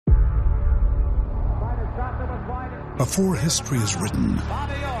Before history is written,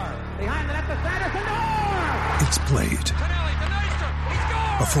 it's played.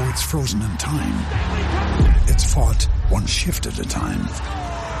 Before it's frozen in time, it's fought one shift at a time.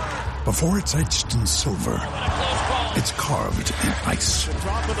 Before it's etched in silver, it's carved in ice.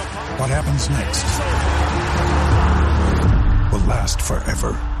 What happens next will last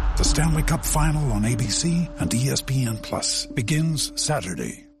forever. The Stanley Cup Final on ABC and ESPN Plus begins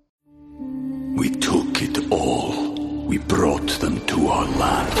Saturday. We took it all. We brought them to our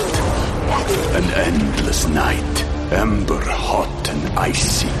land. An endless night, ember hot and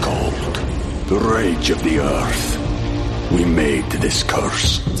icy cold. The rage of the earth. We made this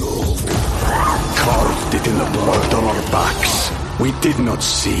curse. Carved it in the blood on our backs. We did not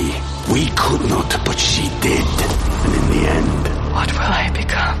see. We could not, but she did. And in the end... What will I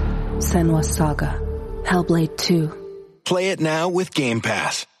become? Senua's Saga. Hellblade 2. Play it now with Game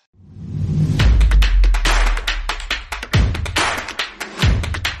Pass.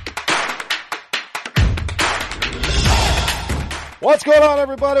 What's going on,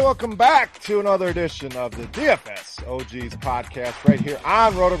 everybody? Welcome back to another edition of the DFS OGs podcast right here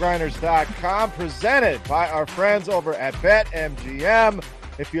on rotogrinders.com, presented by our friends over at BetMGM.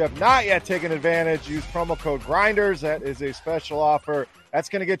 If you have not yet taken advantage, use promo code GRINDERS. That is a special offer. That's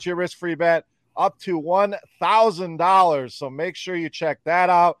going to get you a risk-free bet up to $1,000. So make sure you check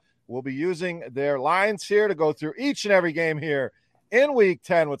that out. We'll be using their lines here to go through each and every game here in Week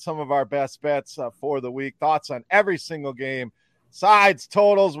 10 with some of our best bets for the week. Thoughts on every single game. Sides,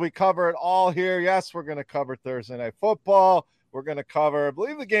 totals, we cover it all here. Yes, we're going to cover Thursday Night Football. We're going to cover, I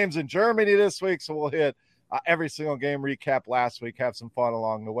believe, the games in Germany this week, so we'll hit every single game, recap last week, have some fun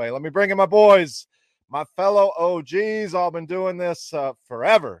along the way. Let me bring in my boys, my fellow OGs. All been doing this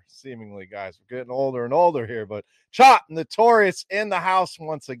forever, seemingly, guys. We're getting older and older here, but Chop, Notorious in the house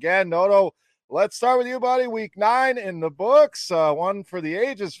once again. Noto, let's start with you, buddy. Week 9 in the books, one for the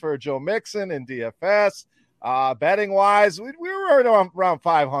ages for Joe Mixon in DFS. Betting wise, we were around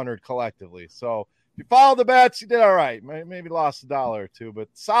 500 collectively. So if you followed the bets, you did all right. Maybe lost $1 or $2, but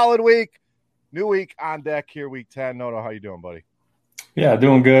solid week. New week on deck here, week 10. Noto, how you doing, buddy? Yeah,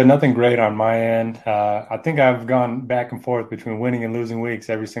 doing good. Nothing great on my end. I think I've gone back and forth between winning and losing weeks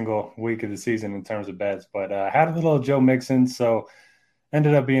every single week of the season in terms of bets. But I had a little Joe Mixon, so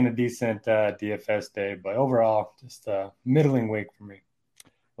ended up being a decent DFS day. But overall, just a middling week for me.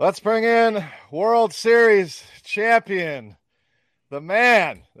 Let's bring in World Series champion, the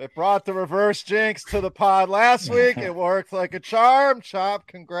man that brought the reverse jinx to the pod last week. It worked like a charm. Chop,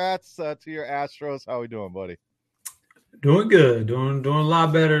 congrats to your Astros. How we doing, buddy? Doing good. Doing a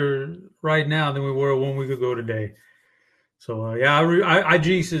lot better right now than we were 1 week ago today. So, I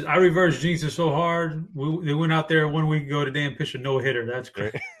reverse jinxed so hard. They went out there 1 week ago today and pitched a no-hitter. That's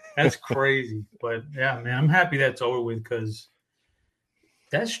great. That's crazy. But, yeah, man, I'm happy that's over with because –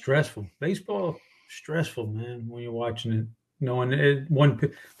 that's stressful. Baseball, stressful, man, when you're watching it. Knowing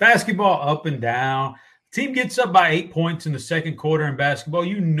basketball up and down. Team gets up by 8 points in the second quarter in basketball.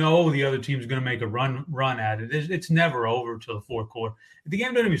 You know the other team's going to make a run at it. It's never over till the fourth quarter. The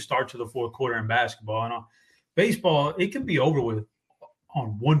game doesn't even start till the fourth quarter in basketball. And baseball, it can be over with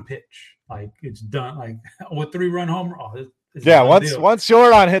on one pitch. Like, it's done. Like, with 3-run homer. Once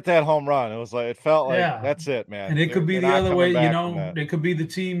Jordan hit that home run, it felt like that's it, man. And it could be the other way, it could be the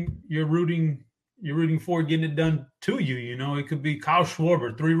team you're rooting for getting it done to you, It could be Kyle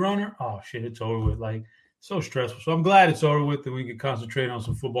Schwarber, 3-runner. Oh shit, it's over with. Like, so stressful. So I'm glad it's over with and we can concentrate on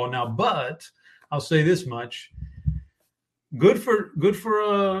some football now. But I'll say this much. Good for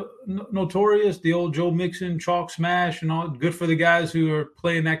Notorious, the old Joe Mixon, chalk smash and all. Good for the guys who are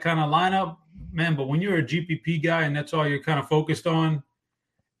playing that kind of lineup. Man, but when you're a GPP guy and that's all you're kind of focused on,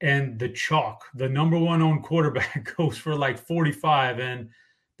 and the chalk, the number one owned quarterback goes for like 45 and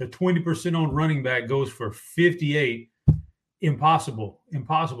the 20% owned running back goes for 58, impossible.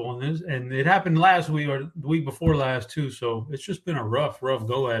 And it happened last week or the week before last too. So it's just been a rough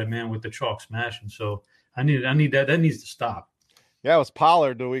go at it, man, with the chalk smashing. So I need that. That needs to stop. Yeah, it was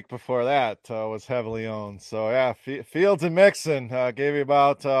Pollard the week before that was heavily owned. So, yeah, Fields and Mixon gave you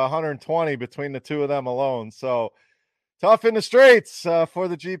about 120 between the two of them alone. So, tough in the streets for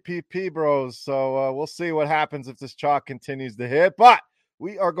the GPP bros. So, we'll see what happens if this chalk continues to hit. But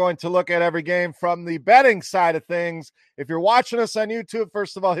we are going to look at every game from the betting side of things. If you're watching us on YouTube,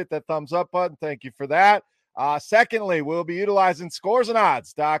 first of all, hit that thumbs up button. Thank you for that. Secondly, we'll be utilizing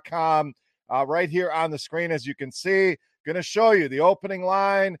scoresandodds.com right here on the screen, as you can see. Going to show you the opening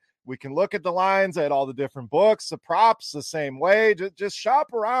line. We can look at the lines at all the different books, the props the same way. Just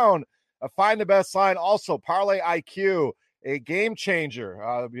shop around, find the best line. Also, Parlay IQ a game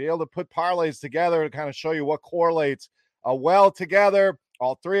changer. Be able to put parlays together to kind of show you what correlates well together.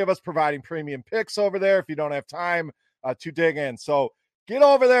 All three of us providing premium picks over there if you don't have time to dig in. So get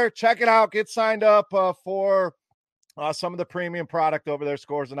over there, check it out, get signed up for some of the premium product over there,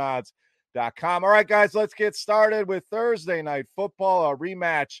 scoresandodds.com. All right, guys, let's get started with Thursday night football, a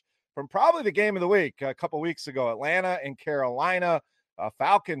rematch from probably the game of the week a couple weeks ago, Atlanta and Carolina.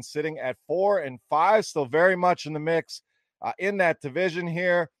 Falcons sitting at 4-5, still very much in the mix in that division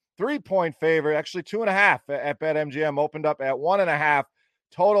here. 3-point favorite, actually 2.5 at BetMGM, opened up at 1.5.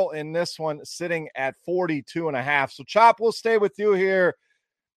 Total in this one sitting at 42.5. So, Chop, we'll stay with you here.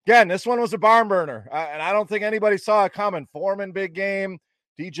 Again, this one was a barn burner, and I don't think anybody saw it coming. Foreman, big game.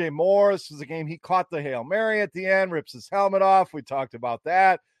 DJ Moore, this was a game he caught the Hail Mary at the end, rips his helmet off. We talked about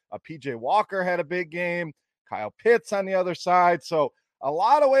that. PJ Walker had a big game. Kyle Pitts on the other side. So a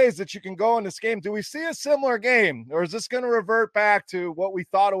lot of ways that you can go in this game. Do we see a similar game, or is this going to revert back to what we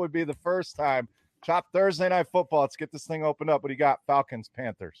thought it would be the first time? Chop, Thursday night football. Let's get this thing opened up. What do you got? Falcons,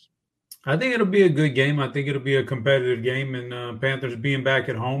 Panthers. I think it'll be a good game. I think it'll be a competitive game, and Panthers being back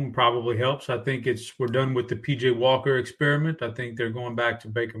at home probably helps. I think we're done with the PJ Walker experiment. I think they're going back to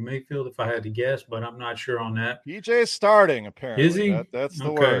Baker Mayfield, if I had to guess, but I'm not sure on that. PJ is starting, apparently. Is he? That's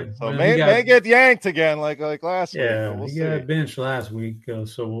the word. So may get yanked again like last week. Yeah, we'll he see. got benched last week,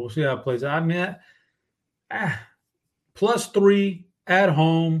 so we'll see how it plays out. I mean, +3 at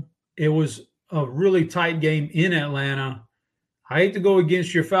home. It was a really tight game in Atlanta. I hate to go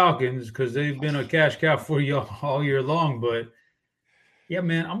against your Falcons because they've been a cash cow for you all year long, but yeah,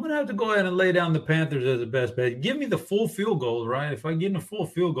 man, I'm going to have to go ahead and lay down the Panthers as the best bet. Give me the full field goal, right? If I get in a full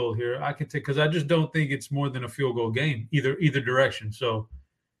field goal here, I can take, because I just don't think it's more than a field goal game, either direction. So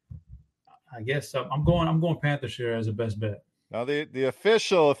I guess I'm going Panthers here as the best bet. Now the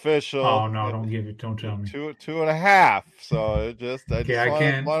official. Oh no, don't give it. Don't tell me. 2.5. So I just want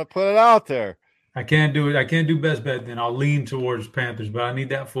to put it out there. I can't do it. I can't do best bet. Then I'll lean towards Panthers, but I need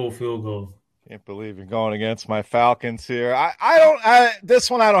that full field goal. Can't believe you're going against my Falcons here.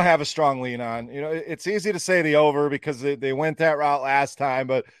 This one I don't have a strong lean on. You know, it's easy to say the over because they went that route last time,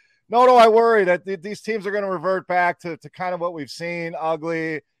 but no, I worry that these teams are going to revert back to kind of what we've seen.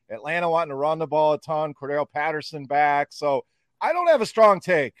 Ugly. Atlanta wanting to run the ball a ton. Cordell Patterson back. So I don't have a strong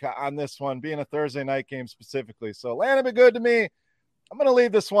take on this one, being a Thursday night game specifically. So Atlanta been good to me. I'm going to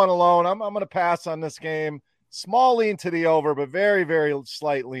leave this one alone. I'm going to pass on this game. Small lean to the over, but very, very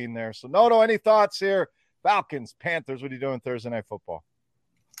slight lean there. So, Noto, any thoughts here? Falcons, Panthers, what are you doing Thursday night football?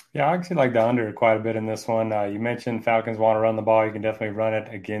 Yeah, I actually like the under quite a bit in this one. You mentioned Falcons want to run the ball. You can definitely run it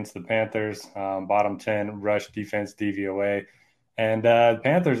against the Panthers. Bottom 10 rush defense, DVOA. And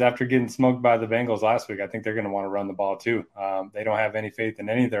Panthers, after getting smoked by the Bengals last week, I think they're going to want to run the ball too. They don't have any faith in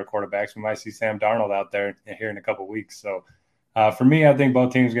any of their quarterbacks. We might see Sam Darnold out there here in a couple of weeks. So, for me, I think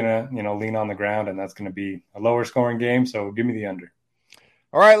both teams are going to, lean on the ground, and that's going to be a lower scoring game. So give me the under.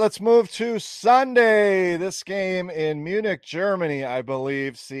 All right, let's move to Sunday. This game in Munich, Germany, I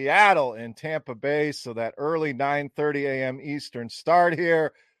believe. Seattle and Tampa Bay. So that early 9:30 a.m. Eastern start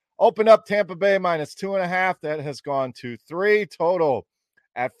here. Open up Tampa Bay -2.5. That has gone to 3. Total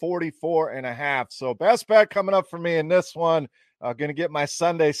at 44.5. So best bet coming up for me in this one. Going to get my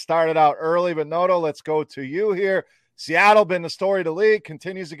Sunday started out early. But Noto, let's go to you here. Seattle been the story of the league,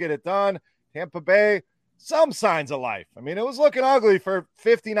 continues to get it done. Tampa Bay, some signs of life. I mean, it was looking ugly for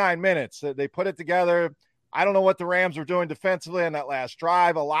 59 minutes. They put it together. I don't know what the Rams were doing defensively on that last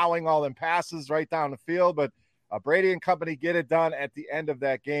drive, allowing all them passes right down the field, but Brady and company get it done at the end of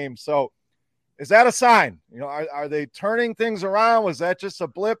that game. So is that a sign? Are they turning things around? Was that just a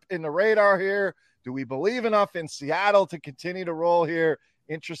blip in the radar here? Do we believe enough in Seattle to continue to roll here?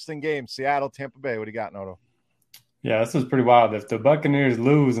 Interesting game. Seattle, Tampa Bay. What do you got, Noto? Yeah, this is pretty wild. If the Buccaneers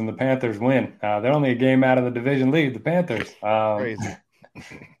lose and the Panthers win, they're only a game out of the division lead, the Panthers. Crazy.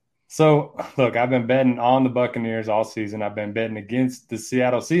 So, look, I've been betting on the Buccaneers all season. I've been betting against the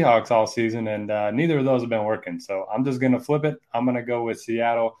Seattle Seahawks all season, and neither of those have been working. So I'm just going to flip it. I'm going to go with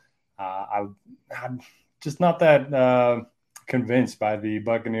Seattle. I'm just not that convinced by the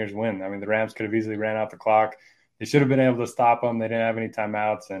Buccaneers win. I mean, the Rams could have easily ran out the clock. They should have been able to stop them. They didn't have any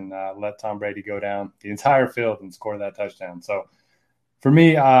timeouts and let Tom Brady go down the entire field and score that touchdown. So for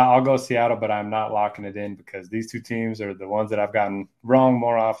me, I'll go Seattle, but I'm not locking it in because these two teams are the ones that I've gotten wrong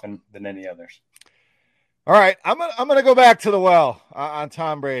more often than any others. All right, I'm gonna go back to the well on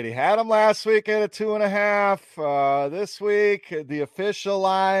Tom Brady. Had him last week at a 2.5. This week, the official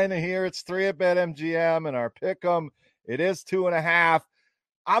line here, it's 3 at BetMGM, and our pick'em, it is 2.5.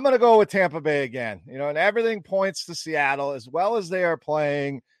 I'm going to go with Tampa Bay again, and everything points to Seattle as well as they are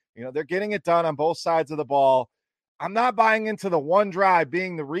playing. They're getting it done on both sides of the ball. I'm not buying into the one drive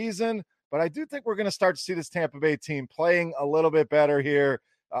being the reason, but I do think we're going to start to see this Tampa Bay team playing a little bit better here,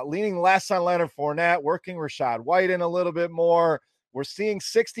 leaning less on Leonard Fournette, working Rachaad White in a little bit more. We're seeing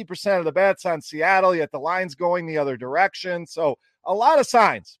 60% of the bets on Seattle, yet the line's going the other direction. So a lot of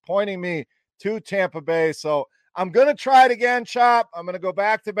signs pointing me to Tampa Bay. So I'm going to try it again, Chop. I'm going to go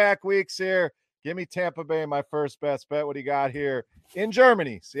back-to-back weeks here. Give me Tampa Bay, my first best bet. What do you got here in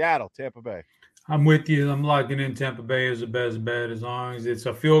Germany? Seattle, Tampa Bay. I'm with you. I'm locking in Tampa Bay as the best bet as long as it's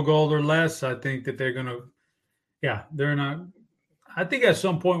a field goal or less. I think that they're going to – they're not – I think at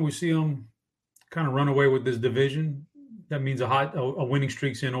some point we see them kind of run away with this division. That means a winning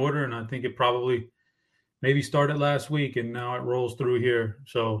streak's in order, and I think it probably maybe started last week, and now it rolls through here.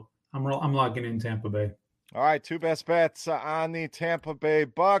 So I'm locking in Tampa Bay. All right, two best bets on the Tampa Bay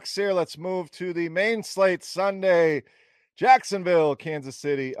Bucks here. Let's move to the main slate Sunday. Jacksonville, Kansas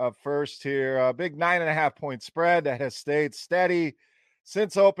City up first here. A big 9.5-point spread that has stayed steady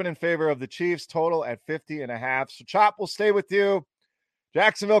since open in favor of the Chiefs, total at 50.5. So, Chop, will stay with you.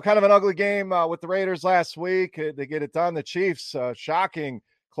 Jacksonville, kind of an ugly game with the Raiders last week. They get it done. The Chiefs, shocking,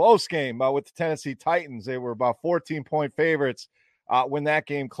 close game with the Tennessee Titans. They were about 14-point favorites when that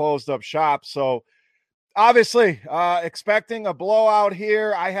game closed up shop. So, obviously, expecting a blowout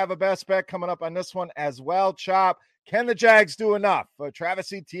here. I have a best bet coming up on this one as well, Chop. Can the Jags do enough?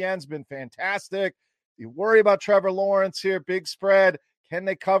 Travis Etienne's been fantastic. You worry about Trevor Lawrence here, big spread. Can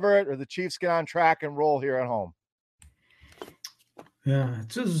they cover it, or the Chiefs get on track and roll here at home? Yeah,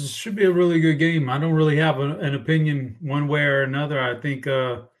 it should be a really good game. I don't really have an opinion one way or another. I think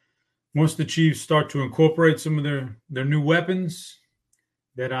once the Chiefs start to incorporate some of their new weapons,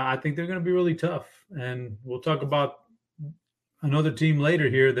 that I think they're going to be really tough. And we'll talk about another team later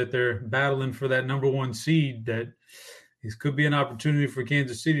here that they're battling for that number one seed. That this could be an opportunity for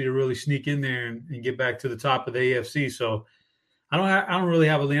Kansas City to really sneak in there and get back to the top of the AFC. So I don't really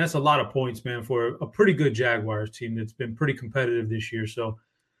have a lean. That's a lot of points, man, for a pretty good Jaguars team that's been pretty competitive this year. So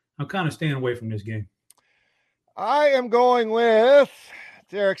I'm kind of staying away from this game. I am going with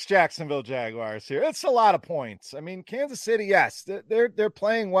Derek's Jacksonville Jaguars here. It's a lot of points. I mean, Kansas City, yes, they're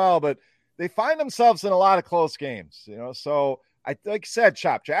playing well, but they find themselves in a lot of close games, So like I said,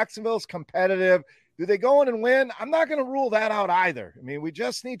 Chop, Jacksonville's competitive. Do they go in and win? I'm not going to rule that out either. I mean, we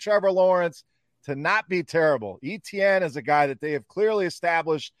just need Trevor Lawrence to not be terrible. Etienne is a guy that they have clearly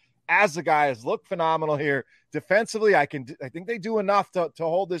established as a guy has looked phenomenal here. Defensively, I think they do enough to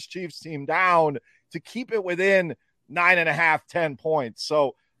hold this Chiefs team down to keep it within 9.5, 10 points.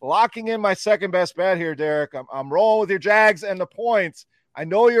 So locking in my second best bet here, Derek. I'm rolling with your Jags and the points. I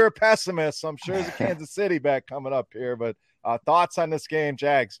know you're a pessimist, so I'm sure there's a Kansas City bet coming up here, but thoughts on this game,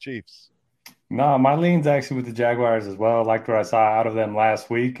 Jags, Chiefs? No, my lean's actually with the Jaguars as well. I liked what I saw out of them last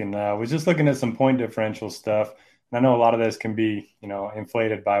week, and was just looking at some point differential stuff. And I know a lot of this can be,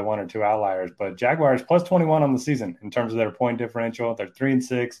 inflated by one or two outliers, but Jaguars plus 21 on the season in terms of their point differential. They're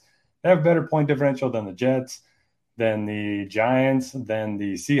 3-6. They have better point differential than the Jets, than the Giants, than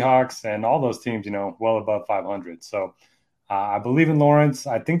the Seahawks, and all those teams, well above 500. So I believe in Lawrence.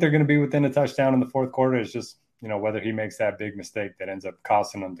 I think they're going to be within a touchdown in the fourth quarter. It's just, whether he makes that big mistake that ends up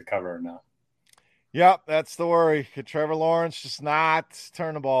costing them to cover or not. Yep, that's the worry. Could Trevor Lawrence just not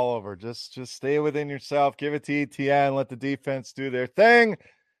turn the ball over? Just stay within yourself. Give it to Etienne. Let the defense do their thing.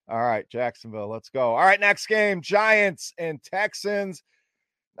 All right, Jacksonville, let's go. All right, next game, Giants and Texans.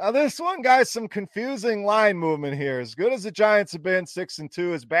 Now, this one, guys, some confusing line movement here. As good as the Giants have been,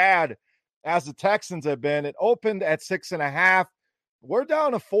 6-2, as bad as the Texans have been. It opened at 6.5. We're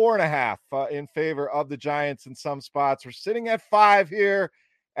down to 4.5 in favor of the Giants in some spots. We're sitting at 5 here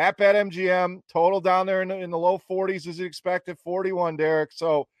at BetMGM. Total down there in the low 40s as you expected, 41, Derek.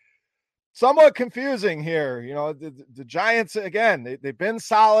 So somewhat confusing here. The Giants, again, they've been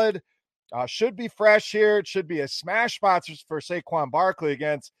solid. Should be fresh here. It should be a smash spot for Saquon Barkley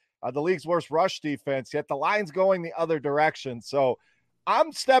against the league's worst rush defense, yet the line's going the other direction. So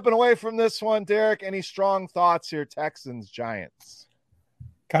I'm stepping away from this one, Derek. Any strong thoughts here, Texans, Giants?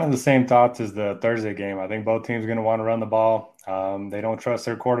 Kind of the same thoughts as the Thursday game. I think both teams are going to want to run the ball. They don't trust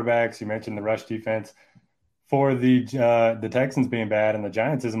their quarterbacks. You mentioned the rush defense for the Texans being bad, and the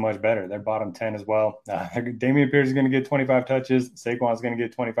Giants isn't much better. They're bottom 10 as well. Dameon Pierce is going to get 25 touches. Saquon's going to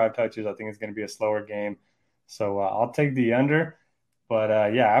get 25 touches. I think it's going to be a slower game. So I'll take the under. But,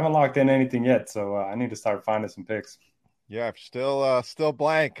 I haven't locked in anything yet, so I need to start finding some picks. Yeah, still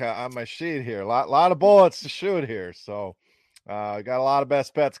blank on my sheet here. A lot of bullets to shoot here, so – got a lot of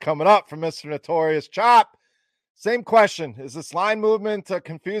best bets coming up from Mr. Notorious Chop. Same question. Is this line movement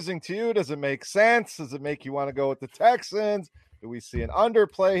confusing to you? Does it make sense? Does it make you want to go with the Texans? Do we see an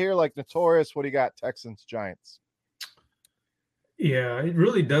underplay here like Notorious? What do you got, Texans, Giants? Yeah, it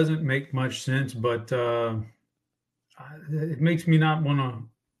really doesn't make much sense, but it makes me not want to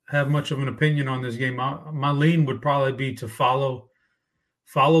have much of an opinion on this game. My lean would probably be to follow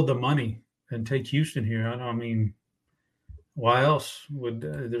the money and take Houston here. I mean, why else would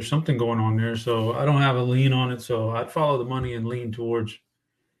there's something going on there? So I don't have a lean on it. So I'd follow the money and lean towards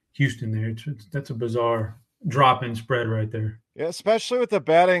Houston there. That's a bizarre drop in spread right there. Yeah, especially with the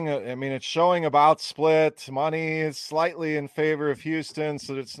betting. I mean, it's showing about split. Money is slightly in favor of Houston,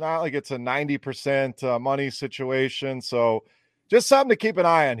 so it's not like it's a 90% money situation. So just something to keep an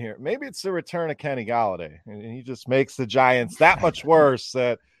eye on here. Maybe it's the return of Kenny Golladay, and he just makes the Giants that much worse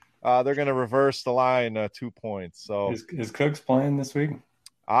that they're going to reverse the line 2 points. So is Cooks playing this week?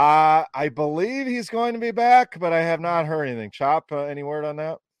 I believe he's going to be back, but I have not heard anything. Chop, any word on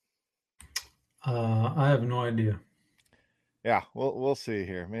that? I have no idea. Yeah, we'll see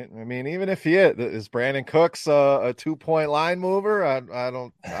here. I mean, even if he is Brandon Cooks a 2-point line mover, I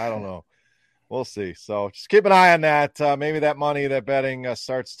don't know. We'll see. So just keep an eye on that. Maybe that money, that betting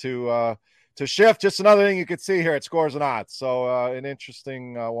starts to shift. Just another thing you could see here at Scores and Odds. So an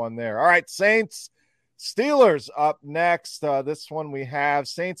interesting one there. All right, Saints, Steelers up next. This one we have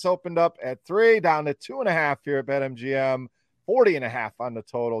Saints opened up at 3, down to 2.5 here at BetMGM, 40.5 on the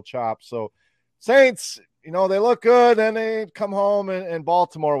total, Chop. So Saints, you know, they look good. Then they come home in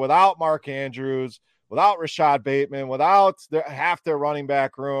Baltimore without Mark Andrews, without Rashad Bateman, without half their running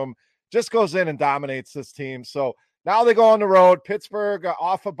back room. Just goes in and dominates this team. So now they go on the road. Pittsburgh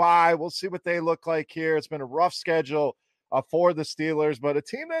off a bye. We'll see what they look like here. It's been a rough schedule for the Steelers, but a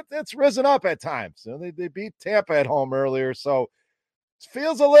team that's risen up at times. You know, they beat Tampa at home earlier, so it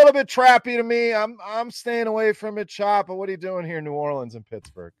feels a little bit trappy to me. I'm staying away from it, Chop. But what are you doing here in New Orleans and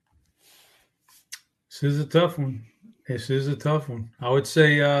Pittsburgh? This is a tough one. I would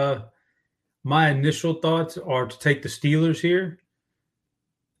say my initial thoughts are to take the Steelers here,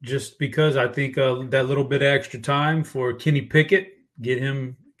 just because I think that little bit of extra time for Kenny Pickett, get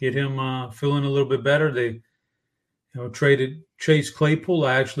him feeling a little bit better. They traded Chase Claypool.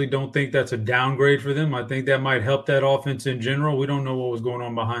 I actually don't think that's a downgrade for them. I think that might help that offense in general. We don't know what was going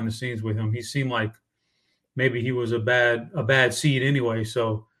on behind the scenes with him. He seemed like maybe he was a bad seed anyway.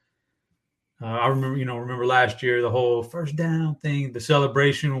 So I remember last year, the whole first down thing, the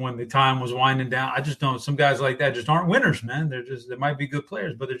celebration when the time was winding down. I just don't. Some guys like that just aren't winners, man. They might be good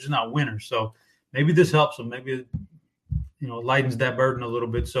players, but they're just not winners. So maybe this helps them. Maybe lightens that burden a little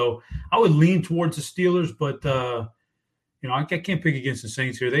bit. So I would lean towards the Steelers, but I can't pick against the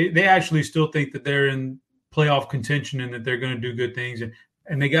Saints here. They actually still think that they're in playoff contention and that they're going to do good things,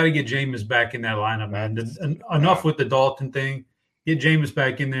 and they got to get Jameis back in that lineup, man. Enough with the Dalton thing. Get Jameis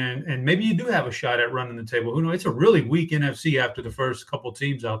back in there, and maybe you do have a shot at running the table. Who knows? It's a really weak NFC after the first couple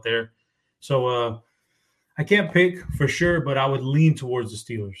teams out there. So I can't pick for sure, but I would lean towards the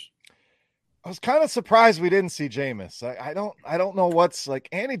Steelers. I was kind of surprised we didn't see Jameis. I don't know what's like.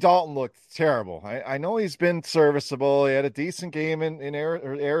 Andy Dalton looked terrible. I know he's been serviceable. He had a decent game in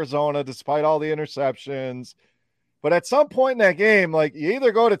Arizona despite all the interceptions. But at some point in that game, like, you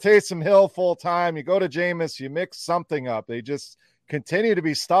either go to Taysom Hill full time, you go to Jameis, you mix something up. They just continue to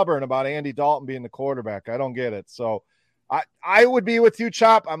be stubborn about Andy Dalton being the quarterback. I don't get it. So I would be with you,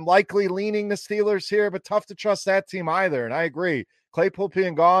 Chop. I'm likely leaning the Steelers here, but tough to trust that team either. And I agree. Claypool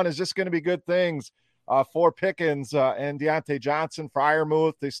being gone is just going to be good things for Pickens and Deontay Johnson,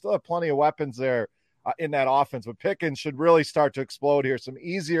 Freiermuth. They still have plenty of weapons there in that offense, but Pickens should really start to explode here. Some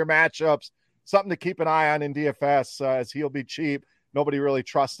easier matchups, something to keep an eye on in DFS as he'll be cheap. Nobody really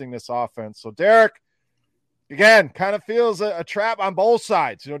trusting this offense. So Derek, again, kind of feels a trap on both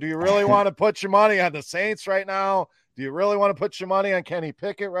sides. Do you really want to put your money on the Saints right now? Do you really want to put your money on Kenny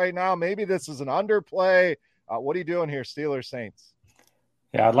Pickett right now? Maybe this is an underplay. What are you doing here, Steelers Saints?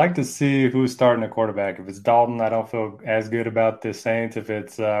 Yeah, I'd like to see who's starting a quarterback. If it's Dalton, I don't feel as good about the Saints. If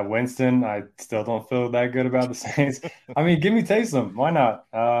it's Winston, I still don't feel that good about the Saints. I mean, give me Taysom. Why not?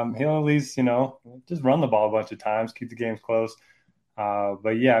 He'll at least, just run the ball a bunch of times, keep the games close.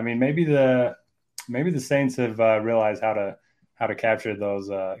 But yeah, I mean, maybe the Saints have realized how to capture those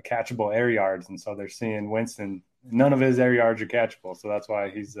catchable air yards, and so they're seeing Winston. None of his air yards are catchable, so that's why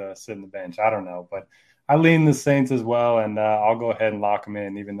he's sitting the bench. I don't know, but I lean the Saints as well, and I'll go ahead and lock them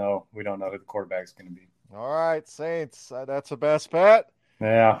in, even though we don't know who the quarterback's going to be. All right, Saints. That's a best bet.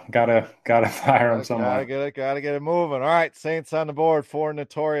 Yeah, gotta fire them somewhere. Gotta get it moving. All right, Saints on the board for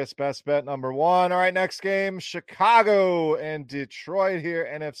notorious best bet number 1. All right, next game, Chicago and Detroit here,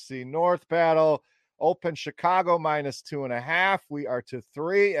 NFC North battle. Open Chicago -2.5. We are to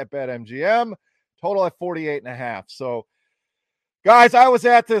 3 at BetMGM. Total at 48.5. So Guys, I was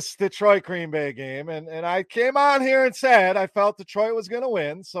at this Detroit Green Bay game, and I came on here and said I felt Detroit was going to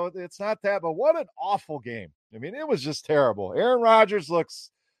win. So it's not that, but what an awful game. I mean, it was just terrible. Aaron Rodgers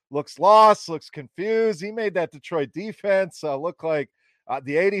looks lost, looks confused. He made that Detroit defense look like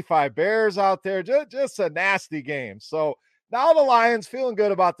the 85 Bears out there. Just a nasty game. So now the Lions feeling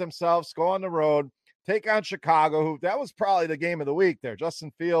good about themselves, go on the road, take on Chicago, who that was probably the game of the week there.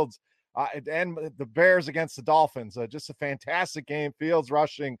 Justin Fields and the Bears against the Dolphins. Just a fantastic game. Fields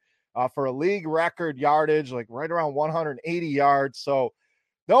rushing for a league record yardage, like right around 180 yards. So,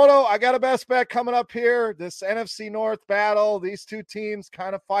 no, I got a best bet coming up here. This NFC North battle, these two teams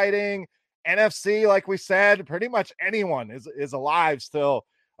kind of fighting. NFC, like we said, pretty much anyone is alive still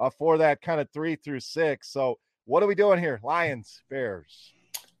for that kind of 3 through 6. So, what are we doing here? Lions, Bears.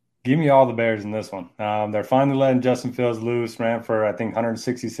 Give me all the Bears in this one. They're finally letting Justin Fields loose. Ran for, I think,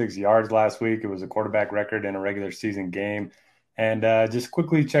 166 yards last week. It was a quarterback record in a regular season game. And just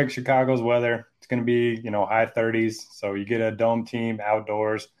quickly check Chicago's weather. It's going to be, high 30s. So you get a dome team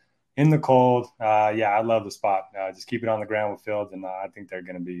outdoors in the cold. I love the spot. Just keep it on the ground with Fields, and I think they're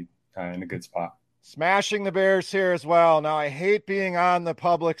going to be in a good spot. Smashing the Bears here as well. Now, I hate being on the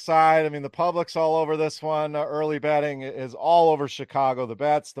public side. I mean, the public's all over this one. Early betting is all over Chicago. The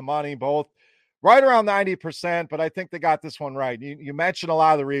bets, the money, both right around 90%, but I think they got this one right. You mentioned a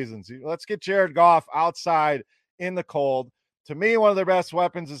lot of the reasons. Let's get Jared Goff outside in the cold. To me, one of their best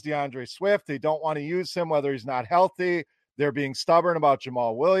weapons is DeAndre Swift. They don't want to use him whether he's not healthy. They're being stubborn about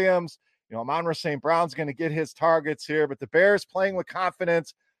Jamal Williams. Amon-Ra St. Brown's going to get his targets here, but the Bears playing with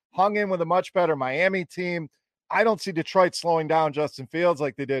confidence, hung in with a much better Miami team. I don't see Detroit slowing down Justin Fields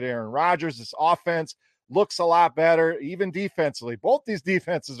like they did Aaron Rodgers. This offense looks a lot better, even defensively. Both these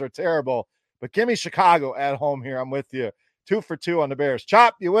defenses are terrible, but give me Chicago at home here. I'm with you. 2 for 2 on the Bears.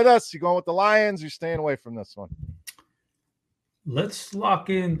 Chop, you with us? You going with the Lions? You staying away from this one? Let's lock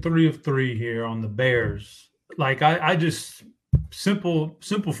in 3 of 3 here on the Bears. Like I just simple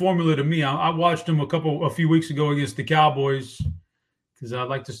formula to me. I watched them a few weeks ago against the Cowboys, because I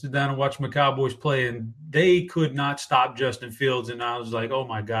like to sit down and watch my Cowboys play, and they could not stop Justin Fields. And I was like, oh,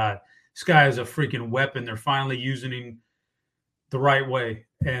 my God, this guy is a freaking weapon. They're finally using him the right way,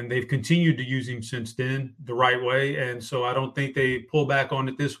 and they've continued to use him since then the right way. And so I don't think they pull back on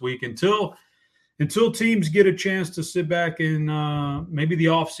it this week until teams get a chance to sit back and maybe the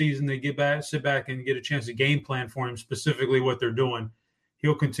offseason they sit back and get a chance to game plan for him, specifically what they're doing.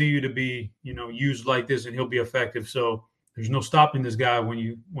 He'll continue to be, used like this, and he'll be effective. So there's no stopping this guy when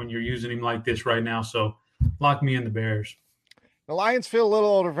you're using him like this right now. So lock me in the Bears. The Lions feel a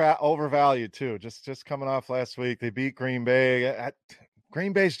little overvalued too. Just coming off last week, they beat Green Bay.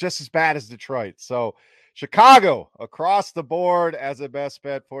 Green Bay's just as bad as Detroit. So Chicago across the board as a best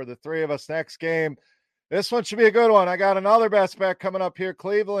bet for the three of us. Next game, this one should be a good one. I got another best bet coming up here.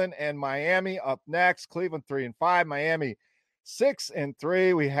 Cleveland and Miami up next. Cleveland 3-5, Miami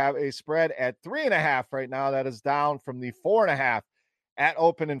 6-3. We have a spread at 3.5 right now. That is down from the 4.5 at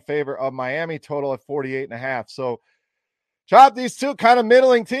open in favor of Miami. Total at 48.5. So, Chop, these two kind of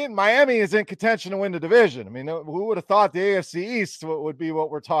middling teams. Miami is in contention to win the division. I mean, who would have thought the AFC East would be what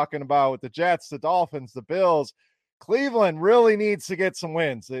we're talking about with the Jets, the Dolphins, the Bills? Cleveland really needs to get some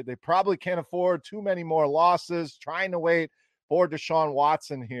wins. They probably can't afford too many more losses. Trying to wait for Deshaun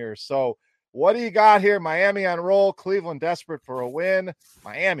Watson here. So, what do you got here? Miami on roll. Cleveland desperate for a win.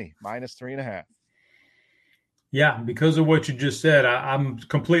 Miami minus 3.5. Yeah, because of what you just said, I'm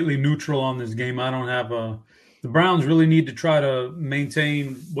completely neutral on this game. I don't have the Browns really need to try to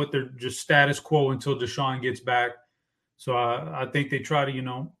maintain what they're just status quo until Deshaun gets back. So I think they try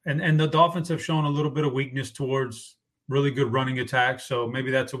to, and the Dolphins have shown a little bit of weakness towards really good running attacks. So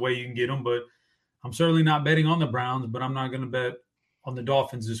maybe that's a way you can get them. But I'm certainly not betting on the Browns, but I'm not going to bet on the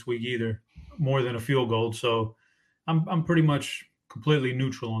Dolphins this week either, more than a field goal. So I'm pretty much completely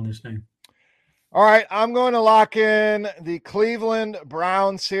neutral on this thing. All right, I'm going to lock in the Cleveland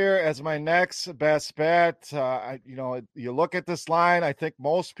Browns here as my next best bet. You look at this line, I think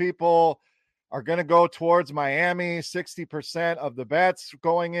most people are going to go towards Miami. 60% of the bets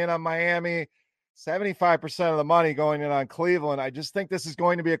going in on Miami, 75% of the money going in on Cleveland. I just think this is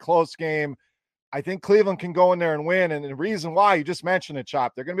going to be a close game. I think Cleveland can go in there and win, and the reason why, you just mentioned it,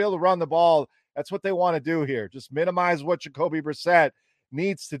 Chop. They're going to be able to run the ball. That's what they want to do here. Just minimize what Jacoby Brissett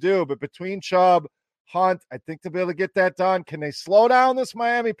needs to do. But between Chubb, Hunt, I think they'll be able to get that done. Can they slow down this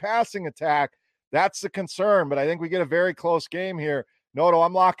Miami passing attack? That's the concern, but I think we get a very close game here. Noto,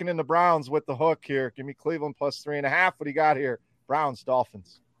 I'm locking in the Browns with the hook here. Give me Cleveland plus 3.5. What do you got here? Browns,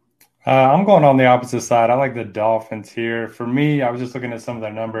 Dolphins. I'm going on the opposite side. I like the Dolphins here. For me, I was just looking at some of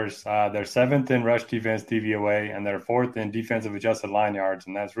their numbers. They're 7th in rush defense DVOA, and they're 4th in defensive adjusted line yards.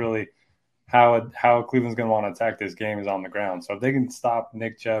 And that's really how Cleveland's going to want to attack this game is on the ground. So if they can stop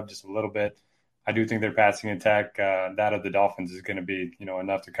Nick Chubb just a little bit, I do think their passing attack, that of the Dolphins, is going to be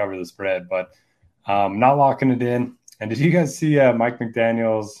enough to cover the spread. But not locking it in. And did you guys see Mike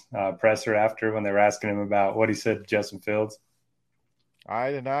McDaniel's presser after when they were asking him about what he said to Justin Fields?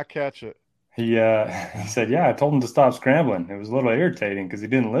 I did not catch it. He said, yeah, I told him to stop scrambling. It was a little irritating because he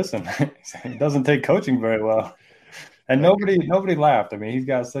didn't listen. He doesn't take coaching very well. And nobody laughed. I mean, he's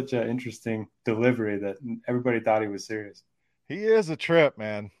got such an interesting delivery that everybody thought he was serious. He is a trip,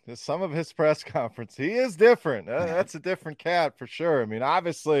 man. Some of his press conference, he is different. That's a different cat for sure. I mean,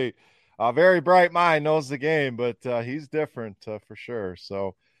 obviously, a very bright mind knows the game, but he's different for sure.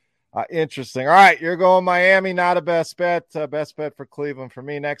 So, interesting. All right, you're going Miami, not a best bet. Best bet for Cleveland for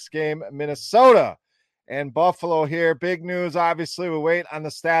me. Next game, Minnesota and Buffalo here. Big news, obviously. We wait on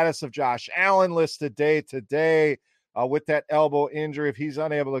the status of Josh Allen, listed day to day with that elbow injury. If he's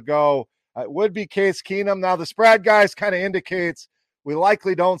unable to go, it would be Case Keenum. Now, the spread, guys, kind of indicates we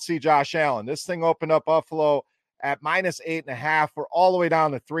likely don't see Josh Allen. This thing opened up Buffalo at -8.5. We're all the way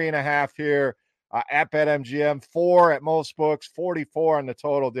down to 3.5 here. At BetMGM, 4 at most books, 44 on the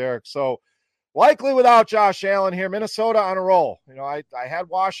total, Derek. So likely without Josh Allen here. Minnesota on a roll. I had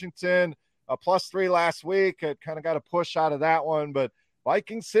Washington +3 last week. I kind of got a push out of that one, but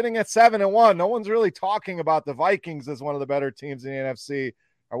Vikings sitting at 7-1. No one's really talking about the Vikings as one of the better teams in the NFC.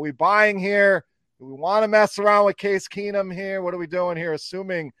 Are we buying here? Do we want to mess around with Case Keenum here? What are we doing here?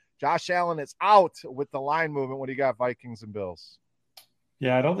 Assuming Josh Allen is out with the line movement when you got Vikings and Bills.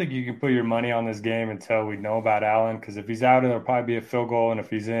 Yeah, I don't think you can put your money on this game until we know about Allen, because if he's out, it'll probably be a field goal, and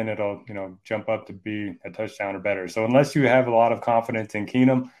if he's in, it'll jump up to be a touchdown or better. So unless you have a lot of confidence in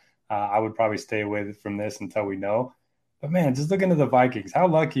Keenum, I would probably stay away from this until we know. But man, just looking at the Vikings, how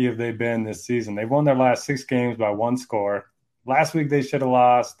lucky have they been this season? They've won their last 6 games by 1 score. Last week they should have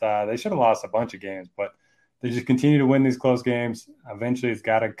lost. They should have lost a bunch of games, but they just continue to win these close games. Eventually, it's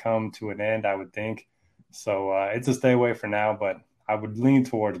got to come to an end, I would think. So it's a stay away for now, but I would lean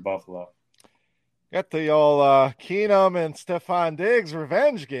towards Buffalo. Got the old Keenum and Stephon Diggs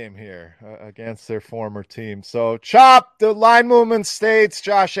revenge game here against their former team. So chop, the line movement states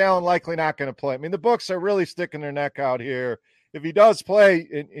Josh Allen likely not going to play. I mean, the books are really sticking their neck out here. If he does play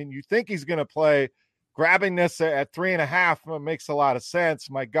and you think he's going to play, grabbing this at 3.5 makes a lot of sense.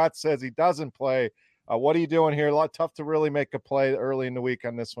 My gut says he doesn't play. What are you doing here? A lot tough to really make a play early in the week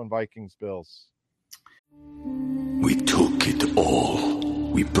on this one, Vikings-Bills. We took it all.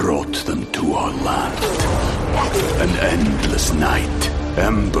 We brought them to our land. An endless night,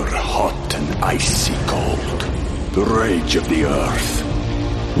 ember hot and icy cold. The rage of the earth.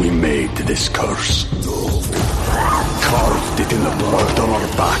 We made this curse. Carved it in the blood on our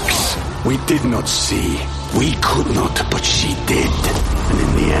backs. We did not see. We could not, but she did. And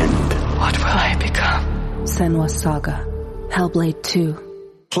in the end, what will I become? Senua's Saga. Hellblade 2.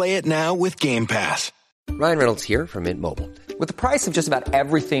 Play it now with Game Pass. Ryan Reynolds here from Mint Mobile. With the price of just about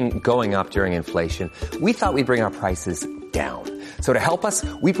everything going up during inflation, we thought we'd bring our prices down. So to help us,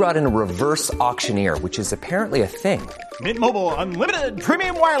 we brought in a reverse auctioneer, which is apparently a thing. Mint Mobile Unlimited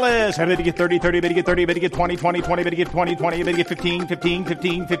Premium Wireless. How to get 30, 30, bit to get 30, bit to get 20, 20, 20, bit to get 20, 20, bit to get 15, 15,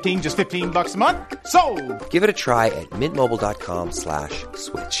 15, 15, just $15 a month? Sold! Give it a try at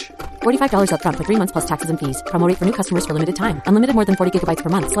mintmobile.com/switch. $45 up front for 3 months plus taxes and fees. Promo rate for new customers for limited time. Unlimited more than 40 gigabytes per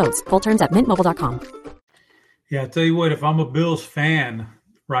month. Slows full terms at mintmobile.com. Yeah, I tell you what, if I'm a Bills fan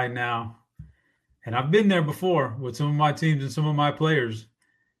right now, and I've been there before with some of my teams and some of my players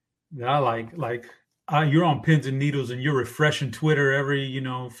that I like you're on pins and needles and you're refreshing Twitter every,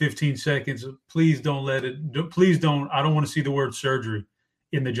 15 seconds. Please don't I don't want to see the word surgery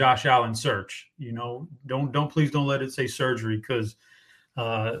in the Josh Allen search. Please don't let it say surgery, because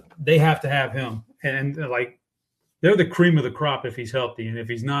they have to have him. And they're the cream of the crop if he's healthy. And if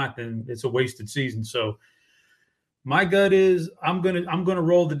he's not, then it's a wasted season. So my gut is I'm gonna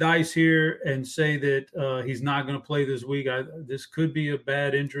roll the dice here and say that he's not going to play this week. This could be a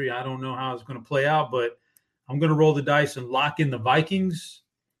bad injury. I don't know how it's going to play out, but I'm going to roll the dice and lock in the Vikings.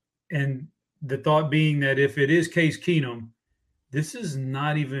 And the thought being that if it is Case Keenum, this is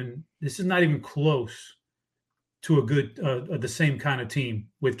not even close to a good the same kind of team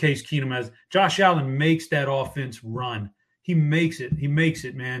with Case Keenum. As Josh Allen makes that offense run, he makes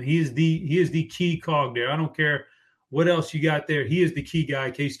it, man. He is the key cog there. I don't care what else you got there. He is the key guy.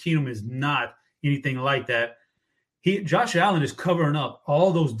 Case Keenum is not anything like that. Josh Allen is covering up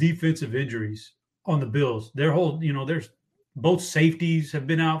all those defensive injuries on the Bills. Their whole, both safeties have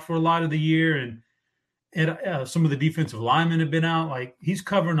been out for a lot of the year, and some of the defensive linemen have been out. Like, he's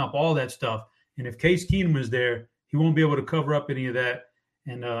covering up all that stuff. And if Case Keenum is there, he won't be able to cover up any of that.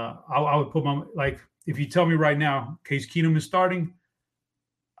 And I would put if you tell me right now Case Keenum is starting,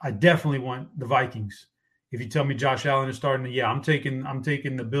 I definitely want the Vikings. If you tell me Josh Allen is starting, I'm taking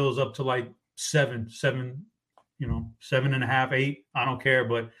the Bills up to like 7.5, 8. I don't care.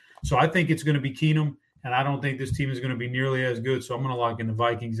 But so I think it's going to be Keenum, and I don't think this team is going to be nearly as good. So I'm going to lock in the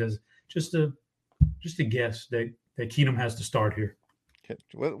Vikings as just a guess that Keenum has to start here.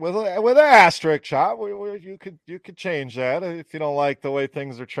 With an asterisk, Chop, you could change that if you don't like the way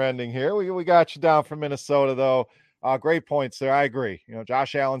things are trending here. We got you down for Minnesota though. Great points there. I agree.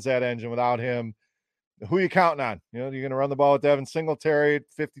 Josh Allen's that engine. Without him, who are you counting on? You're going to run the ball with Devin Singletary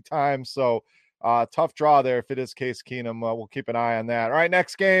 50 times. So tough draw there if it is Case Keenum. We'll keep an eye on that. All right,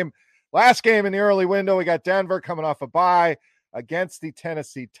 next game, last game in the early window. We got Denver coming off a bye against the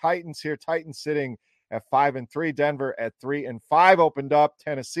Tennessee Titans here. Titans sitting at 5-3. Denver at 3-5 opened up.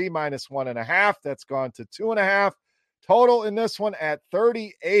 Tennessee -1.5. That's gone to 2.5. Total in this one at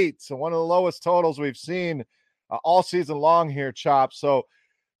 38. So one of the lowest totals we've seen all season long here, Chop. So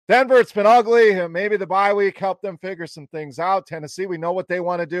Denver, it's been ugly. Maybe the bye week helped them figure some things out. Tennessee, we know what they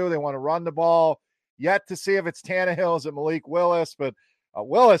want to do. They want to run the ball. Yet to see if it's Tannehill, is it Malik Willis? But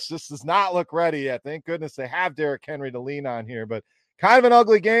Willis just does not look ready yet. Thank goodness they have Derrick Henry to lean on here. But kind of an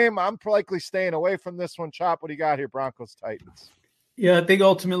ugly game. I'm likely staying away from this one. Chop, what do you got here, Broncos Titans? Yeah, I think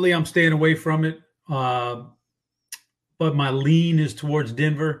ultimately I'm staying away from it. But my lean is towards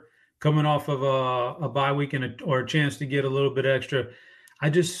Denver, coming off of a bye week or a chance to get a little bit extra.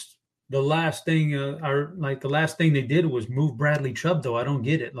 The last thing they did was move Bradley Chubb, though. I don't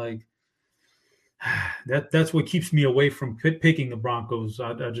get it. Like, that's what keeps me away from picking the Broncos.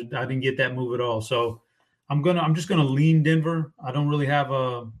 I didn't get that move at all. So I'm just gonna lean Denver. I don't really have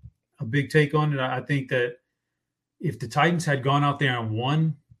a big take on it. I think that if the Titans had gone out there and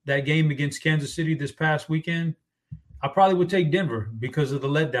won that game against Kansas City this past weekend, I probably would take Denver because of the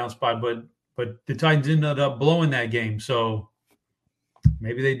letdown spot. But the Titans ended up blowing that game, so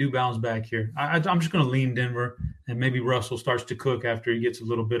maybe they do bounce back here. I'm just going to lean Denver, and maybe Russell starts to cook after he gets a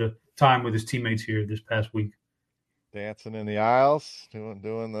little bit of time with his teammates here this past week. Dancing in the aisles,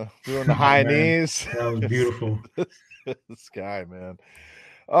 doing the high knees. That was beautiful. This guy, man.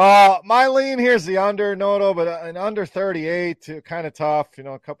 My lean here is the under, Noto, but an under 38, kind of tough.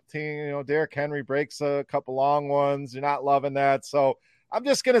 A couple teams, Derrick Henry breaks a couple long ones. You're not loving that. So I'm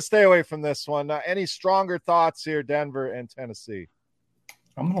just going to stay away from this one. Any stronger thoughts here, Denver and Tennessee?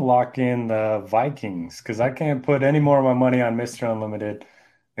 I'm going to lock in the Vikings because I can't put any more of my money on Mr. Unlimited.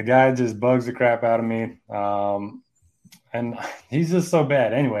 The guy just bugs the crap out of me. And he's just so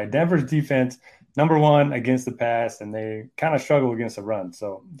bad. Anyway, Denver's defense, number one against the pass, and they kind of struggle against the run.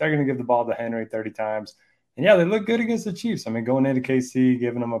 So they're going to give the ball to Henry 30 times. And, yeah, they look good against the Chiefs. I mean, going into KC,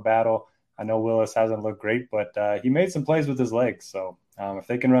 giving them a battle. I know Willis hasn't looked great, but he made some plays with his legs. So if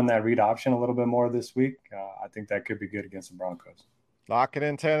they can run that read option a little bit more this week, I think that could be good against the Broncos. Lock it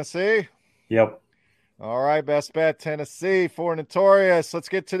in, Tennessee? Yep. All right, best bet, Tennessee for Notorious. Let's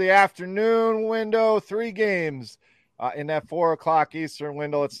get to the afternoon window. 3 games in that 4 o'clock Eastern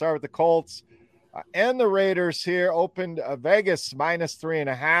window. Let's start with the Colts and the Raiders here. Opened Vegas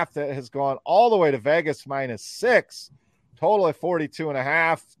 -3.5. That has gone all the way to Vegas -6. Total at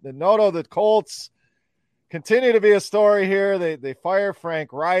 42.5. The Noto, the Colts continue to be a story here. They fire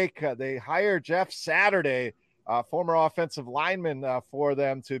Frank Reich. They hire Jeff Saturday, former offensive lineman, for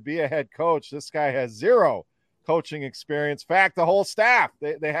them to be a head coach. This guy has 0 coaching experience. In fact, the whole staff,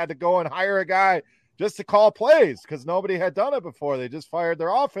 they had to go and hire a guy just to call plays because nobody had done it before. They just fired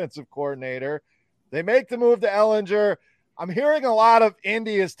their offensive coordinator. They make the move to Ellinger. I'm hearing a lot of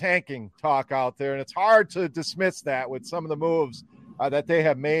Indy is tanking talk out there, and it's hard to dismiss that with some of the moves that they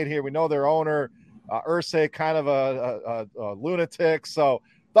have made here. We know their owner, Irsay, kind of a lunatic. So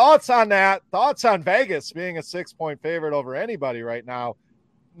thoughts on that? Thoughts on Vegas being a 6-point favorite over anybody right now?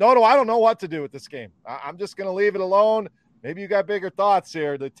 No, I don't know what to do with this game. I'm just going to leave it alone. Maybe you got bigger thoughts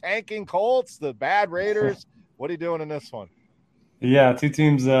here. The tanking Colts, the bad Raiders. What are you doing in this one? Yeah, 2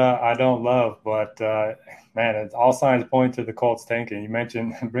 teams I don't love, but, man, all signs point to the Colts tanking. You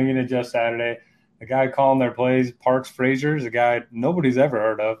mentioned bringing in Jeff Saturday. The guy calling their plays, Parks Frazier, is a guy nobody's ever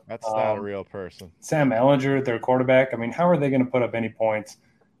heard of. That's not a real person. Sam Ellinger, their quarterback. I mean, how are they going to put up any points?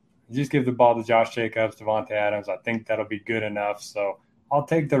 You just give the ball to Josh Jacobs, Devontae Adams. I think that'll be good enough. So I'll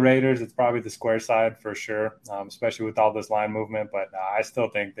take the Raiders. It's probably the square side for sure, especially with all this line movement. But I still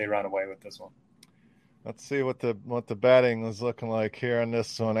think they run away with this one. Let's see what the betting is looking like here on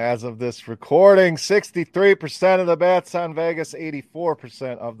this one. As of this recording, 63% of the bets on Vegas,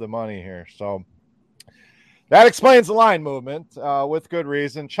 84% of the money here. So that explains the line movement with good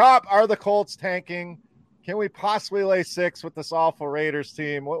reason. Chop, are the Colts tanking? Can we possibly lay 6 with this awful Raiders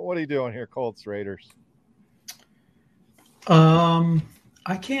team? What are you doing here, Colts Raiders?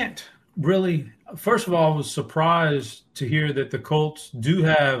 I can't really. First of all, I was surprised to hear that the Colts do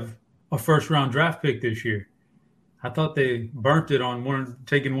have a first-round draft pick this year. I thought they burnt it on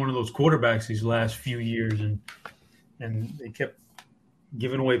taking one of those quarterbacks these last few years, and they kept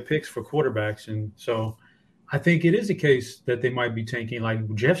giving away picks for quarterbacks. And so I think it is a case that they might be tanking.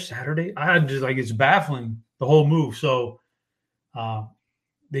 Like Jeff Saturday, it's baffling, the whole move. So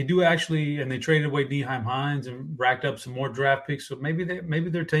they do actually, and they traded away Nyheim Hines and racked up some more draft picks. So maybe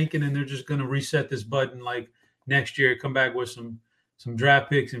they're tanking and they're just going to reset this button like next year, come back with some draft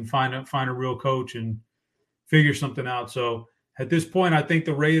picks and find a real coach and figure something out. So at this point, I think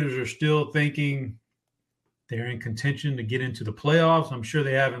the Raiders are still thinking they're in contention to get into the playoffs. I'm sure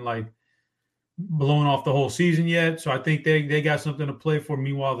they haven't blown off the whole season yet. So I think they got something to play for.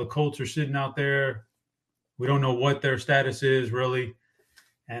 Meanwhile, the Colts are sitting out there. We don't know what their status is really.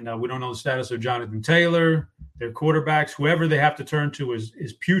 And we don't know the status of Jonathan Taylor, their quarterbacks. Whoever they have to turn to is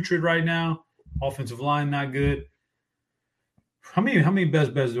putrid right now. Offensive line not good. How many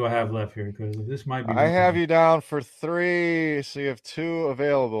best bets do I have left here? Because this might be. I have you down for 3, so you have 2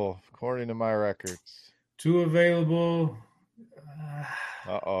 available according to my records. 2 available.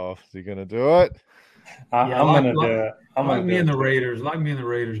 Is he gonna do it? I'm gonna do it. Lock me in the Raiders. Lock me in the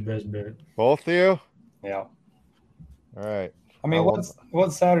Raiders. Best bet. Both of you? Yeah. All right. I mean,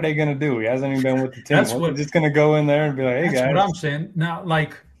 what's Saturday gonna do? He hasn't even been with the team. He's just gonna go in there and be like, "Hey, guys." That's what I'm saying. Now,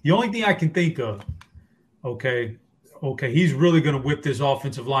 the only thing I can think of, okay, he's really gonna whip this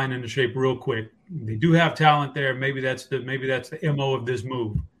offensive line into shape real quick. They do have talent there. Maybe that's the MO of this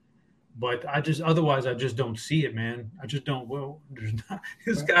move. But I just don't see it, man. I just don't. Well,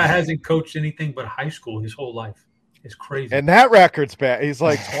 this guy hasn't coached anything but high school his whole life. It's crazy. And that record's bad. He's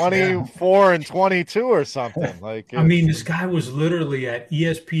 24 and 22 or something. This guy was literally at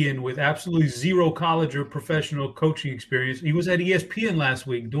ESPN with absolutely zero college or professional coaching experience. He was at ESPN last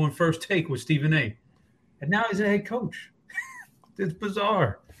week doing First Take with Stephen A. And now he's a head coach. It's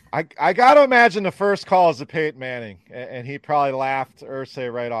bizarre. I got to imagine the first call is to Peyton Manning, and he probably laughed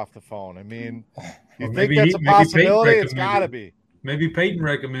Irsay right off the phone. I mean, you think that's a possibility? It's got to be. Maybe Peyton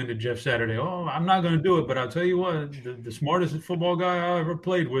recommended Jeff Saturday. Oh, I'm not going to do it, but I'll tell you what, the smartest football guy I ever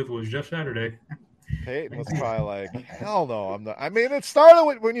played with was Jeff Saturday. Peyton was probably like, hell no, I'm not. I mean, it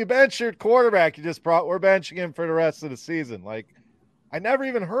started when you bench your quarterback. We're benching him for the rest of the season. I never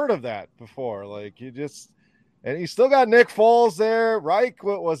even heard of that before. And you still got Nick Foles there. Reich,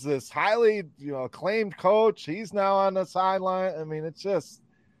 what was this highly acclaimed coach? He's now on the sideline. I mean, it's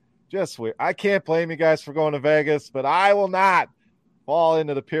just weird. I can't blame you guys for going to Vegas, but I will not fall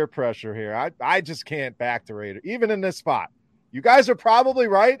into the peer pressure here. I just can't back the Raiders, even in this spot. You guys are probably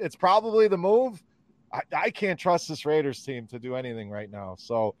right. It's probably the move. I can't trust this Raiders team to do anything right now.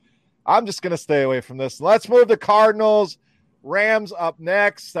 So I'm just going to stay away from this. Let's move to Cardinals. Rams up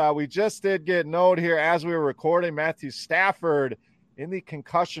next. We just did get a note here as we were recording. Matthew Stafford in the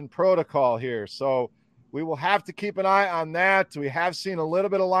concussion protocol here. So we will have to keep an eye on that. We have seen a little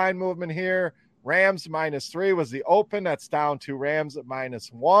bit of line movement here. Rams -3 was the open. That's down to Rams at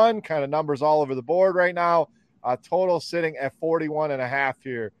 -1. Kind of numbers all over the board right now. Total sitting at 41.5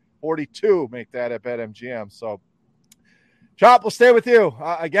 here. 42 make that at BetMGM. So, Chop, we'll stay with you.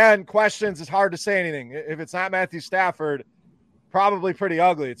 Again, questions. It's hard to say anything. If it's not Matthew Stafford, probably pretty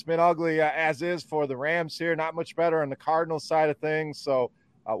ugly. It's been ugly as is for the Rams here. Not much better on the Cardinals side of things. So,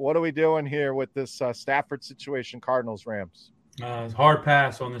 what are we doing here with this Stafford situation, Cardinals-Rams? Hard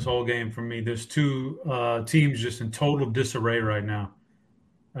pass on this whole game for me. There's 2 teams just in total disarray right now.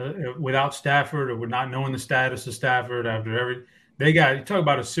 Without Stafford, or we're not knowing the status of Stafford after you talk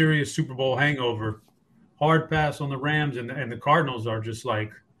about a serious Super Bowl hangover. Hard pass on the Rams, and the Cardinals are just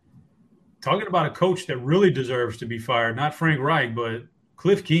talking about a coach that really deserves to be fired. Not Frank Reich, but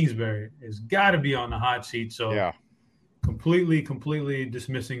Cliff Kingsbury has got to be on the hot seat. So yeah. Completely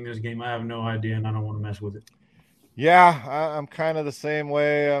dismissing this game. I have no idea, and I don't want to mess with it. Yeah, I'm kind of the same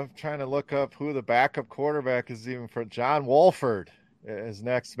way. I'm trying to look up who the backup quarterback is even for. John Wolford is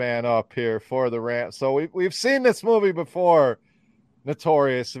next man up here for the Rams. So we've seen this movie before,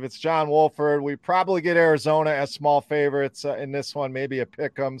 Notorious. If it's John Wolford, we probably get Arizona as small favorites in this one, maybe a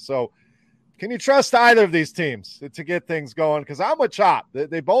pick 'em. So can you trust either of these teams to get things going? Because I'm with Chop.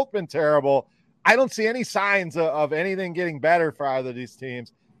 They've both been terrible. I don't see any signs of anything getting better for either of these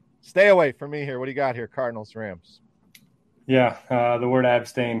teams. stay away from me here. What do you got here, Cardinals, Rams? Yeah, the word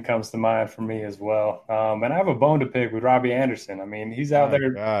abstain comes to mind for me as well. And I have a bone to pick with Robbie Anderson. I mean, he's out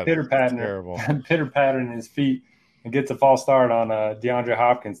there pitter-pattering his feet and gets a false start on a DeAndre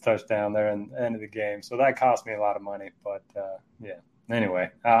Hopkins touchdown there in the end of the game. So that cost me a lot of money. But, anyway,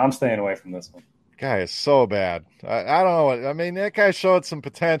 I'm staying away from this one. Guy is so bad. I don't know what – I mean, that guy showed some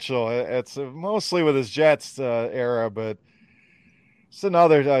potential. It's mostly with his Jets era, but – it's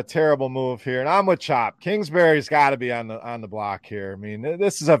another terrible move here, and I'm with Chop. Kingsbury's got to be on the block here. I mean,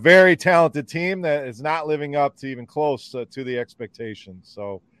 this is a very talented team that is not living up to even close to the expectations.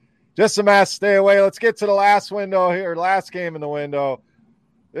 So, just a mess. Stay away. Let's get to the last window here, last game in the window.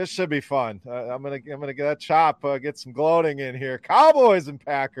 This should be fun. I'm gonna get that Chop get some gloating in here. Cowboys and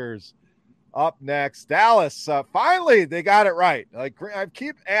Packers up next. Dallas finally they got it right. Like I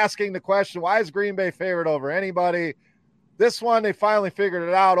keep asking the question, why is Green Bay favored over anybody? This one, they finally figured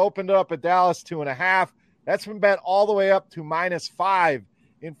it out, opened up at Dallas 2.5. That's been bet all the way up to -5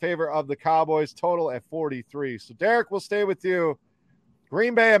 in favor of the Cowboys, total at 43. So, Derek, we'll stay with you.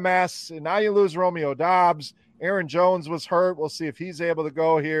 Green Bay a mess, and now you lose Romeo Doubs. Aaron Jones was hurt. We'll see if he's able to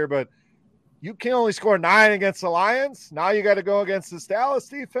go here, but you can only score 9 against the Lions. Now you got to go against this Dallas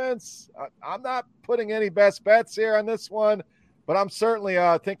defense. I'm not putting any best bets here on this one, but I'm certainly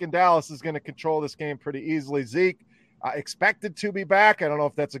thinking Dallas is going to control this game pretty easily. Zeke, expected to be back. I don't know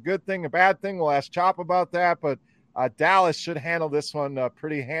if that's a good thing, a bad thing. We'll ask Chop about that, but Dallas should handle this one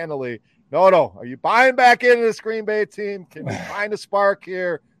pretty handily. Noto, are you buying back into this Green Bay team? Can you find a spark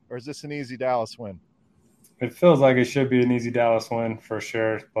here, or is this an easy Dallas win? It feels like it should be an easy Dallas win for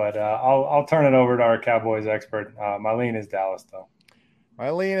sure, but I'll turn it over to our Cowboys expert. My lean is Dallas, though. My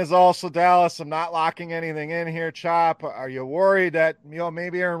lean is also Dallas. I'm not locking anything in here, Chop. Are you worried that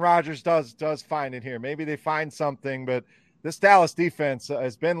maybe Aaron Rodgers does find it here? Maybe they find something, but this Dallas defense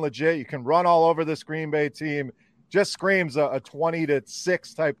has been legit. You can run all over this Green Bay team. Just screams a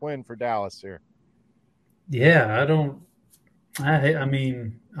 20-6 type win for Dallas here. Yeah, I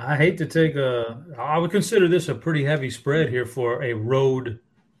hate to take I would consider this a pretty heavy spread here for a road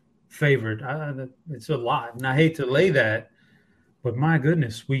favorite. It's a lot, and I hate to lay that. But my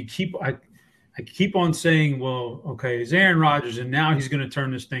goodness, I keep on saying, well, okay, it's Aaron Rodgers, and now he's going to turn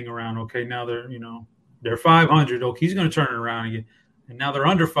this thing around. Okay, now they're 500. Okay, he's going to turn it around again, and now they're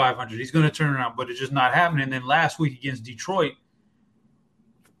under 500. He's going to turn it around, but it's just not happening. And then last week against Detroit,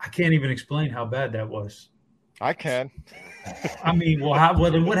 I can't even explain how bad that was. I can. I mean, what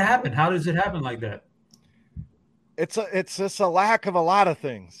happened? How does it happen like that? It's just a lack of a lot of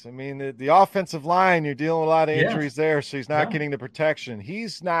things. I mean, the offensive line, you're dealing with a lot of injuries there, so he's not getting the protection.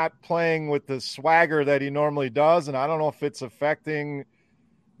 He's not playing with the swagger that he normally does, and I don't know if it's affecting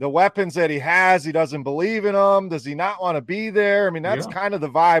the weapons that he has. He doesn't believe in them. Does he not want to be there? I mean, that's kind of the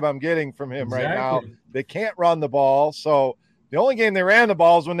vibe I'm getting from him right now. They can't run the ball, so the only game they ran the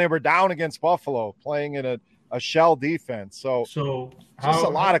ball is when they were down against Buffalo, playing in a shell defense. So just a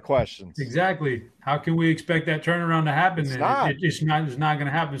lot of questions. Exactly. How can we expect that turnaround to happen? It's not. It's not going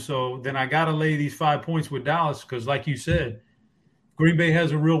to happen. So then I got to lay these 5 points with Dallas because, like you said, Green Bay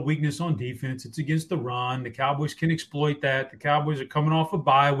has a real weakness on defense. It's against the run. The Cowboys can exploit that. The Cowboys are coming off a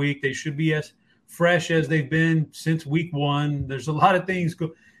bye week. They should be as fresh as they've been since week 1. There's a lot of things.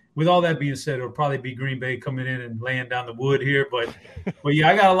 With all that being said, it'll probably be Green Bay coming in and laying down the wood here. But yeah,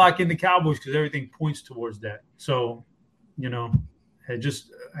 I got to lock in the Cowboys because everything points towards that. So,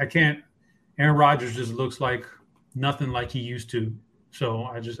 I can't – Aaron Rodgers just looks like nothing like he used to. So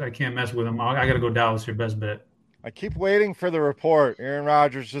I can't mess with him. I got to go Dallas here, best bet. I keep waiting for the report. Aaron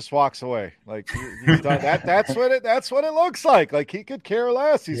Rodgers just walks away. Like he's done that. That's what it looks like. Like he could care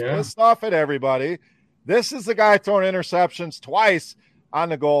less. He's pissed off at everybody. This is the guy throwing interceptions twice on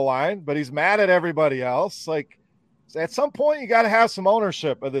the goal line, but he's mad at everybody else. Like at some point you got to have some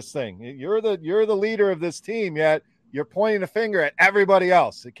ownership of this thing. You're the leader of this team, yet you're pointing a finger at everybody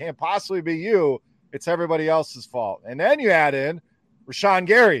else. It can't possibly be you. It's everybody else's fault. And then you add in Rashawn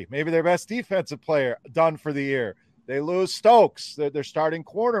Gary, maybe their best defensive player, done for the year. They lose Stokes, their starting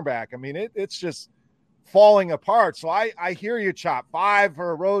cornerback. I mean, it's just falling apart. So I hear you, Chop. 5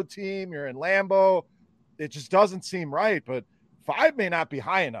 for a road team. You're in Lambeau. It just doesn't seem right, but 5 may not be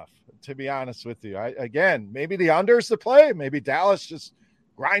high enough, to be honest with you. Again, maybe the under's the play. Maybe Dallas just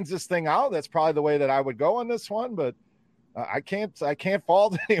grinds this thing out. That's probably the way that I would go on this one, but I can't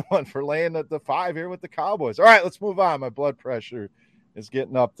fault anyone for laying at the 5 here with the Cowboys. All right, let's move on. My blood pressure is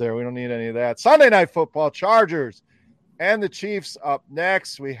getting up there. We don't need any of that. Sunday Night Football, Chargers and the Chiefs up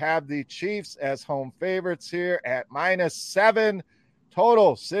next. We have the Chiefs as home favorites here at -7.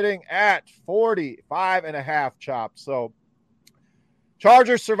 Total sitting at 45.5, Chop. So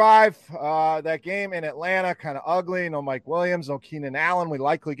Chargers survive that game in Atlanta, kind of ugly. No Mike Williams, no Keenan Allen. We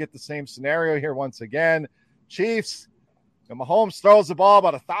likely get the same scenario here once again. Chiefs, Mahomes throws the ball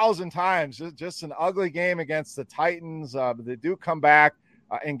about 1,000 times. Just an ugly game against the Titans. But they do come back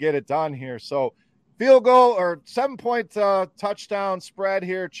and get it done here. So field goal or 7-point touchdown spread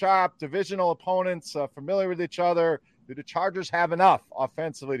here, Chop. Divisional opponents familiar with each other. Do the Chargers have enough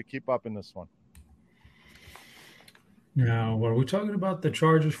offensively to keep up in this one? Now, what are we talking about? The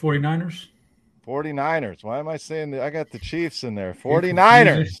Chargers, 49ers? 49ers. Why am I saying that? I got the Chiefs in there.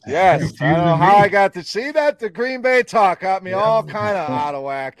 49ers. Yes. I don't know how I got to see that. The Green Bay talk got me all kind of out of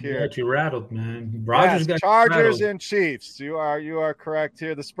whack here. You rattled, man. Rogers got Chargers rattled. and Chiefs. You are correct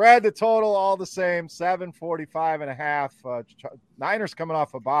here. The spread, the total, all the same. 745.5. Niners coming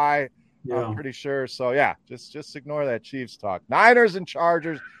off a bye. Yeah. I'm pretty sure. So yeah, just ignore that Chiefs talk. Niners and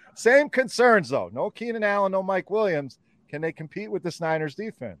Chargers. Same concerns though. No Keenan Allen, no Mike Williams. Can they compete with this Niners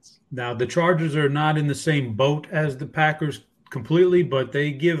defense? Now, the Chargers are not in the same boat as the Packers completely, but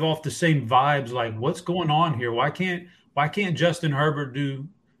they give off the same vibes. Like, what's going on here? Why can't Justin Herbert do,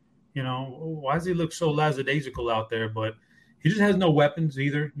 why does he look so lackadaisical out there? But he just has no weapons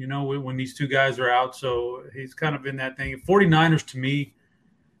either, when these two guys are out. So he's kind of in that thing. 49ers, to me,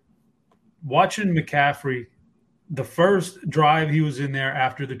 watching McCaffrey, the first drive he was in there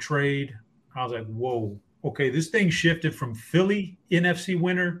after the trade, I was like, whoa. Okay, this thing shifted from Philly NFC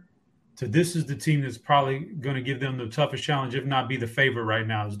winner to this is the team that's probably going to give them the toughest challenge, if not be the favorite right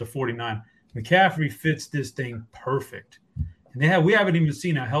now, is the 49. McCaffrey fits this thing perfect. And we haven't even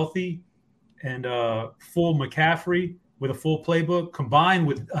seen a healthy and full McCaffrey with a full playbook combined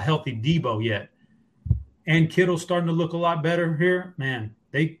with a healthy Debo yet. And Kittle's starting to look a lot better here. Man,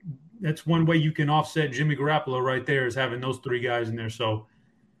 that's one way you can offset Jimmy Garoppolo right there is having those three guys in there. So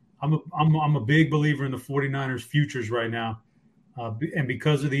I'm a big believer in the 49ers futures right now. And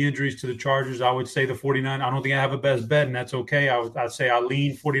because of the injuries to the Chargers, I would say the 49. I don't think I have a best bet, and that's okay. I'd say I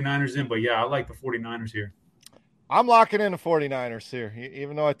lean 49ers in, but yeah, I like the 49ers here. I'm locking in the 49ers here,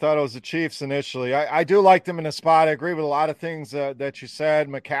 even though I thought it was the Chiefs initially. I do like them in a spot. I agree with a lot of things that you said.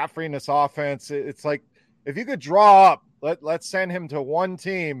 McCaffrey in this offense, it's like if you could draw up, let's send him to one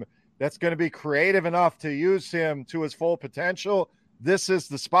team that's going to be creative enough to use him to his full potential. This is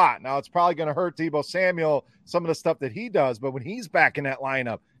the spot. Now, it's probably going to hurt Deebo Samuel, some of the stuff that he does, but when he's back in that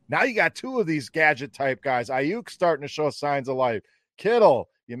lineup, now you got two of these gadget-type guys. Ayuk's starting to show signs of life. Kittle,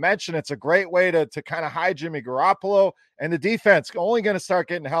 you mentioned it's a great way to kind of hide Jimmy Garoppolo, and the defense only going to start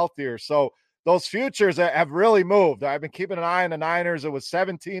getting healthier. So those futures have really moved. I've been keeping an eye on the Niners. It was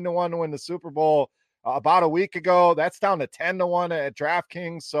 17-1 to win the Super Bowl about a week ago. That's down to 10-1 at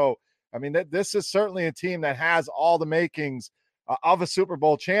DraftKings. So, I mean, this is certainly a team that has all the makings of a Super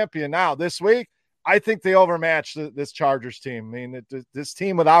Bowl champion. Now, this week, I think they overmatched this Chargers team. I mean, this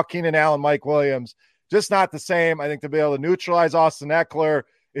team without Keenan Allen, Mike Williams, just not the same. I think to be able to neutralize Austin Eckler,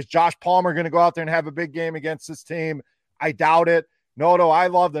 is Josh Palmer going to go out there and have a big game against this team? I doubt it. No, I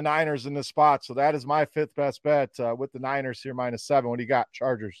love the Niners in this spot, so that is my fifth best bet with the Niners here -7. What do you got,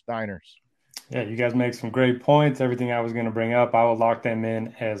 Chargers, Niners? Yeah, you guys make some great points. Everything I was going to bring up, I will lock them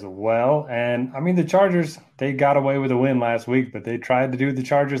in as well. And, I mean, the Chargers, they got away with a win last week, but they tried to do the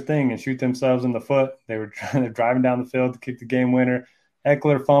Chargers thing and shoot themselves in the foot. They were driving down the field to kick the game winner.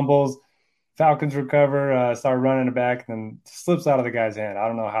 Eckler fumbles. Falcons recover, start running it back, and then slips out of the guy's hand. I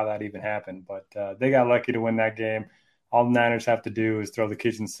don't know how that even happened, but they got lucky to win that game. All the Niners have to do is throw the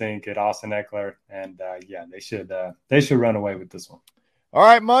kitchen sink at Austin Eckler, and, they should run away with this one. All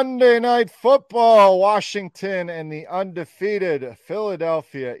right, Monday Night Football, Washington and the undefeated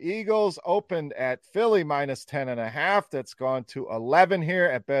Philadelphia Eagles opened at Philly -10.5. That's gone to 11 here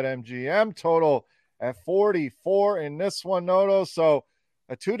at BetMGM. Total at 44 in this one, Noto. So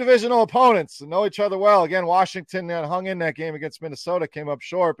two divisional opponents know each other well. Again, Washington hung in that game against Minnesota, came up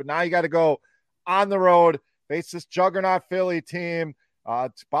short, but now you got to go on the road, face this juggernaut Philly team.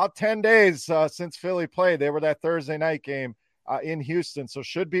 It's about 10 days since Philly played. They were that Thursday night game in Houston, so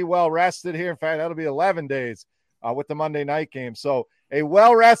should be well rested here. In fact, that'll be 11 days with the Monday night game. So a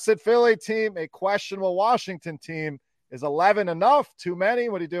well-rested Philly team, a questionable Washington team. Is 11 enough? Too many?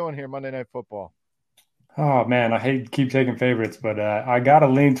 What are you doing here Monday Night Football? Oh, man, I hate to keep taking favorites, but I got to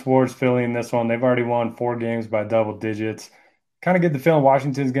lean towards Philly in this one. They've already won 4 games by double digits. Kind of get the feeling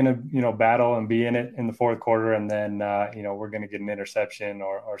Washington's going to, battle and be in it in the fourth quarter, and then, we're going to get an interception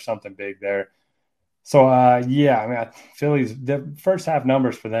or something big there. So, Philly's the first half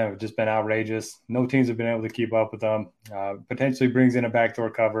numbers for them have just been outrageous. No teams have been able to keep up with them. Potentially brings in a backdoor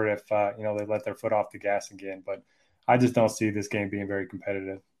cover if, they let their foot off the gas again. But I just don't see this game being very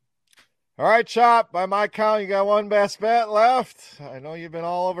competitive. All right, Chop, by my count, you got one best bet left. I know you've been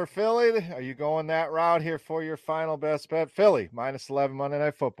all over Philly. Are you going that route here for your final best bet? Philly, -11 Monday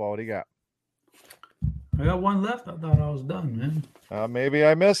Night Football. What do you got? I got one left. I thought I was done, man. Maybe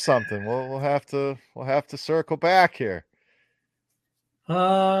I missed something. We'll have to circle back here.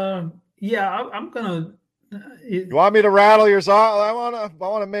 Yeah, I'm gonna. You want me to rattle yours off? I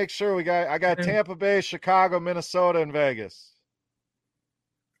want to make sure I got Tampa Bay, Chicago, Minnesota, and Vegas.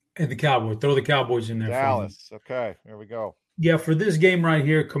 And the Cowboys. Throw the Cowboys in there. Dallas. Okay, there we go. Yeah, for this game right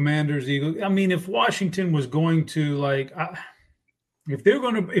here, Commanders, Eagles. I mean, if Washington was going to if they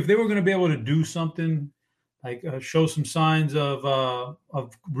were going to be able to do something, show some signs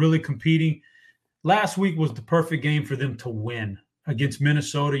of really competing, last week was the perfect game for them to win against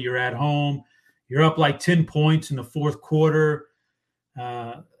Minnesota. You're at home. You're up like 10 points in the fourth quarter.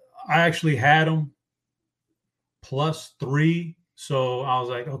 I actually had them +3. So I was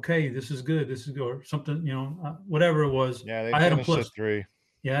like, okay, this is good. This is good. Or something, whatever it was. Yeah, I had them +3.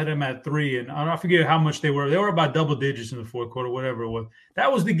 Yeah, I had them at 3. And I forget how much they were. They were about double digits in the fourth quarter, whatever it was.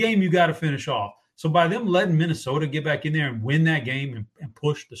 That was the game you got to finish off. So by them letting Minnesota get back in there and win that game and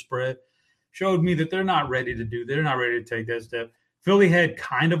push the spread showed me that they're not ready to take that step. Philly had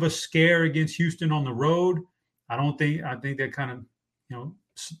kind of a scare against Houston on the road. I think that kind of,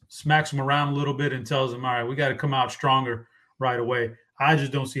 smacks them around a little bit and tells them, all right, we got to come out stronger right away. I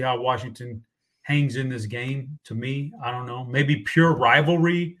just don't see how Washington hangs in this game. To me, I don't know. Maybe pure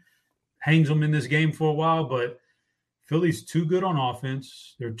rivalry hangs them in this game for a while, but Philly's too good on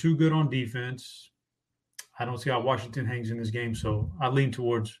offense. They're too good on defense. I don't see how Washington hangs in this game, so I lean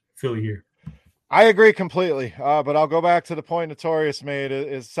towards Philly here. I agree completely, but I'll go back to the point Notorious made.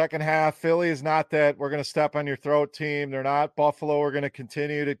 Is second half, Philly is not that we're going to step on your throat team. They're not Buffalo. We're going to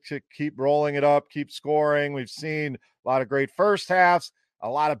continue to keep rolling it up, keep scoring. We've seen a lot of great first halves, a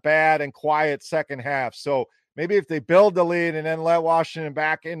lot of bad and quiet second half. So maybe if they build the lead and then let Washington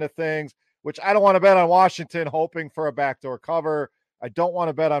back into things, which I don't want to bet on Washington hoping for a backdoor cover. I don't want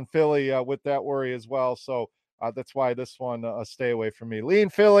to bet on Philly with that worry as well. So that's why this one stay away from me. Lean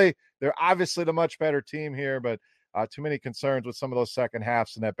Philly. They're obviously the much better team here, but too many concerns with some of those second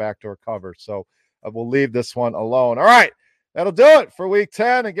halves and that backdoor cover. So we'll leave this one alone. All right. That'll do it for week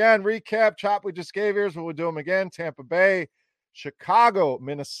 10. Again, recap. Chop we just gave. Here's what we'll do them again. Tampa Bay, Chicago,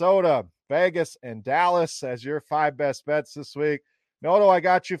 Minnesota, Vegas, and Dallas as your 5 best bets this week. Noto, I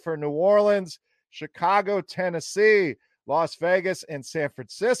got you for New Orleans, Chicago, Tennessee, Las Vegas, and San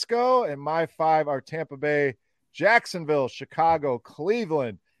Francisco. And my 5 are Tampa Bay, Jacksonville, Chicago,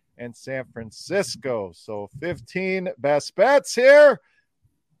 Cleveland, and San Francisco. So 15 best bets here.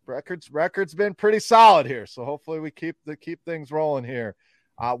 Record's been pretty solid here. So hopefully we keep things rolling here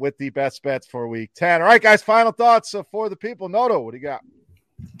with the best bets for week 10. All right, guys, final thoughts for the people. Noto, what do you got?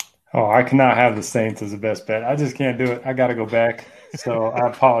 Oh, I cannot have the Saints as a best bet. I just can't do it. I got to go back. So I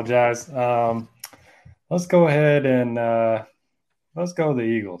apologize. Let's go ahead and let's go the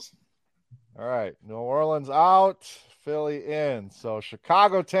Eagles. All right. New Orleans out, Philly in. So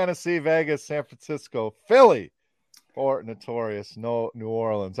Chicago, Tennessee, Vegas, San Francisco, Philly for Notorious, no New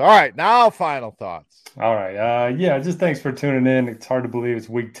Orleans. All right. Now final thoughts. All right. Just thanks for tuning in. It's hard to believe it's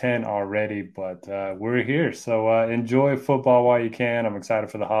week 10 already, but we're here. So enjoy football while you can. I'm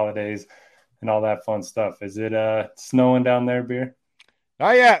excited for the holidays and all that fun stuff. Is it snowing down there, Beer?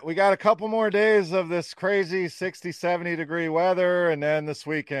 Not yet. We got a couple more days of this crazy 60, 70 degree weather, and then this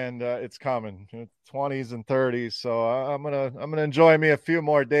weekend it's coming, 20s and 30s. So I'm gonna enjoy me a few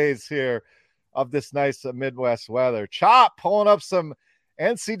more days here of this nice Midwest weather. Chop pulling up some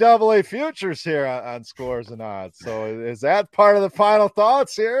NCAA futures here on Scores and Odds. So is that part of the final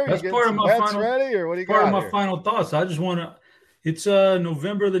thoughts here? That's part of my final. Ready, or what do you part got? Part of my final thoughts. I just want to. It's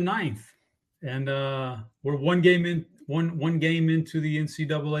November the 9th, and we're one game into the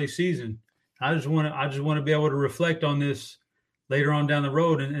NCAA season. I just want to be able to reflect on this later on down the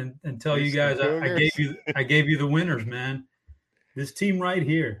road and tell you guys I gave you the winners, man. This team right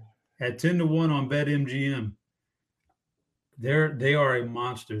here at 10-1 on BetMGM. They are a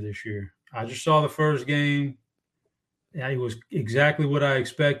monster this year. I just saw the first game. It was exactly what I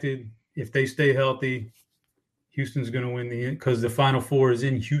expected. If they stay healthy, Houston's going to win because the Final Four is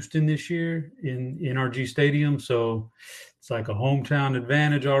in Houston this year in NRG Stadium. So it's like a hometown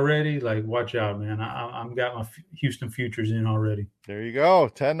advantage already. Like, watch out, man. I've got my Houston futures in already. There you go.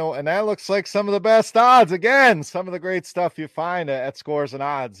 10-0. And that looks like some of the best odds. Again, some of the great stuff you find at Scores and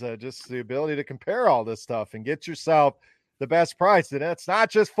Odds. Just the ability to compare all this stuff and get yourself the best price. And it's not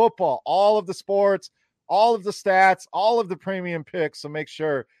just football. All of the sports, all of the stats, all of the premium picks. So make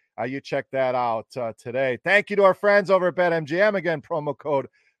sure you check that out today. Thank you to our friends over at BetMGM. Again, promo code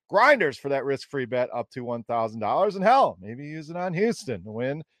Grinders for that risk-free bet up to $1,000. And hell, maybe use it on Houston to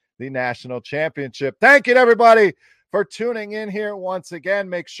win the national championship. Thank you to everybody for tuning in here once again.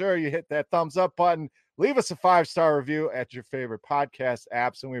 Make sure you hit that thumbs up button. Leave us a 5-star review at your favorite podcast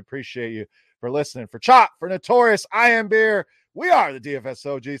apps, and we appreciate you for listening. For Chop, for Notorious, I am Beer. We are the DFS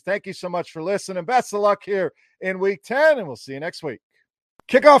OGs. Thank you so much for listening. Best of luck here in Week 10, and we'll see you next week.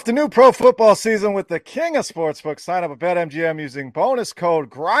 Kick off the new pro football season with the king of sportsbooks. Sign up at BetMGM using bonus code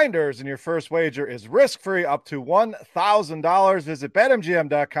GRINDERS, and your first wager is risk-free up to $1,000. Visit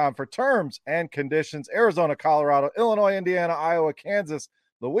BetMGM.com for terms and conditions. Arizona, Colorado, Illinois, Indiana, Iowa, Kansas,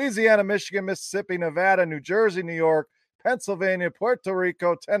 Louisiana, Michigan, Mississippi, Nevada, New Jersey, New York, Pennsylvania, Puerto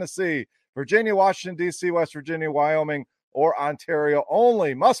Rico, Tennessee, Virginia, Washington, D.C., West Virginia, Wyoming, or Ontario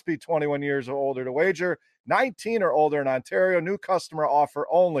only. Must be 21 years or older to wager. 19 or older in Ontario. New customer offer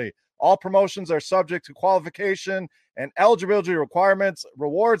only. All promotions are subject to qualification and eligibility requirements.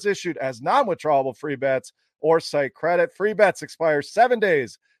 Rewards issued as non-withdrawable free bets or site credit. Free bets expire 7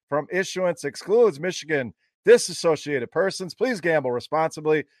 days from issuance. Excludes Michigan disassociated persons. Please gamble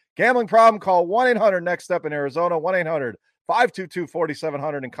responsibly. Gambling problem? Call 1-800-NEXT-STEP in Arizona.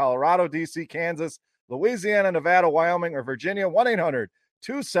 1-800-522-4700 in Colorado, D.C., Kansas, Louisiana, Nevada, Wyoming, or Virginia.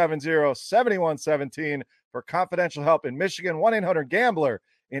 1-800-270-7117 for confidential help in Michigan. 1-800-GAMBLER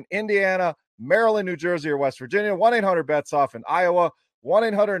in Indiana, Maryland, New Jersey, or West Virginia. 1-800-BETS-OFF in Iowa.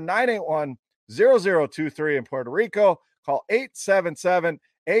 1-800-981-0023 in Puerto Rico. Call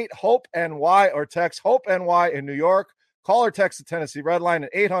 877-8-HOPE-NY or text HOPE-NY in New York. Call or text the Tennessee Red Line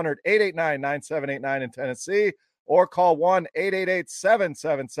at 800-889-9789 in Tennessee, or call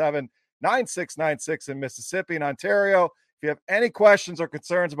 1-888-777-9696 in Mississippi and Ontario. If you have any questions or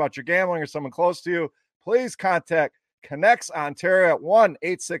concerns about your gambling or someone close to you, please contact Connects Ontario at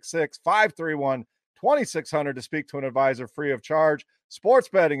 1-866-531-2600 to speak to an advisor free of charge. Sports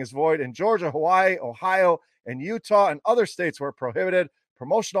betting is void in Georgia, Hawaii, Ohio, and Utah, and other states where prohibited.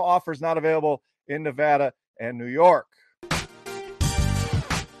 Promotional offers not available in Nevada and New York.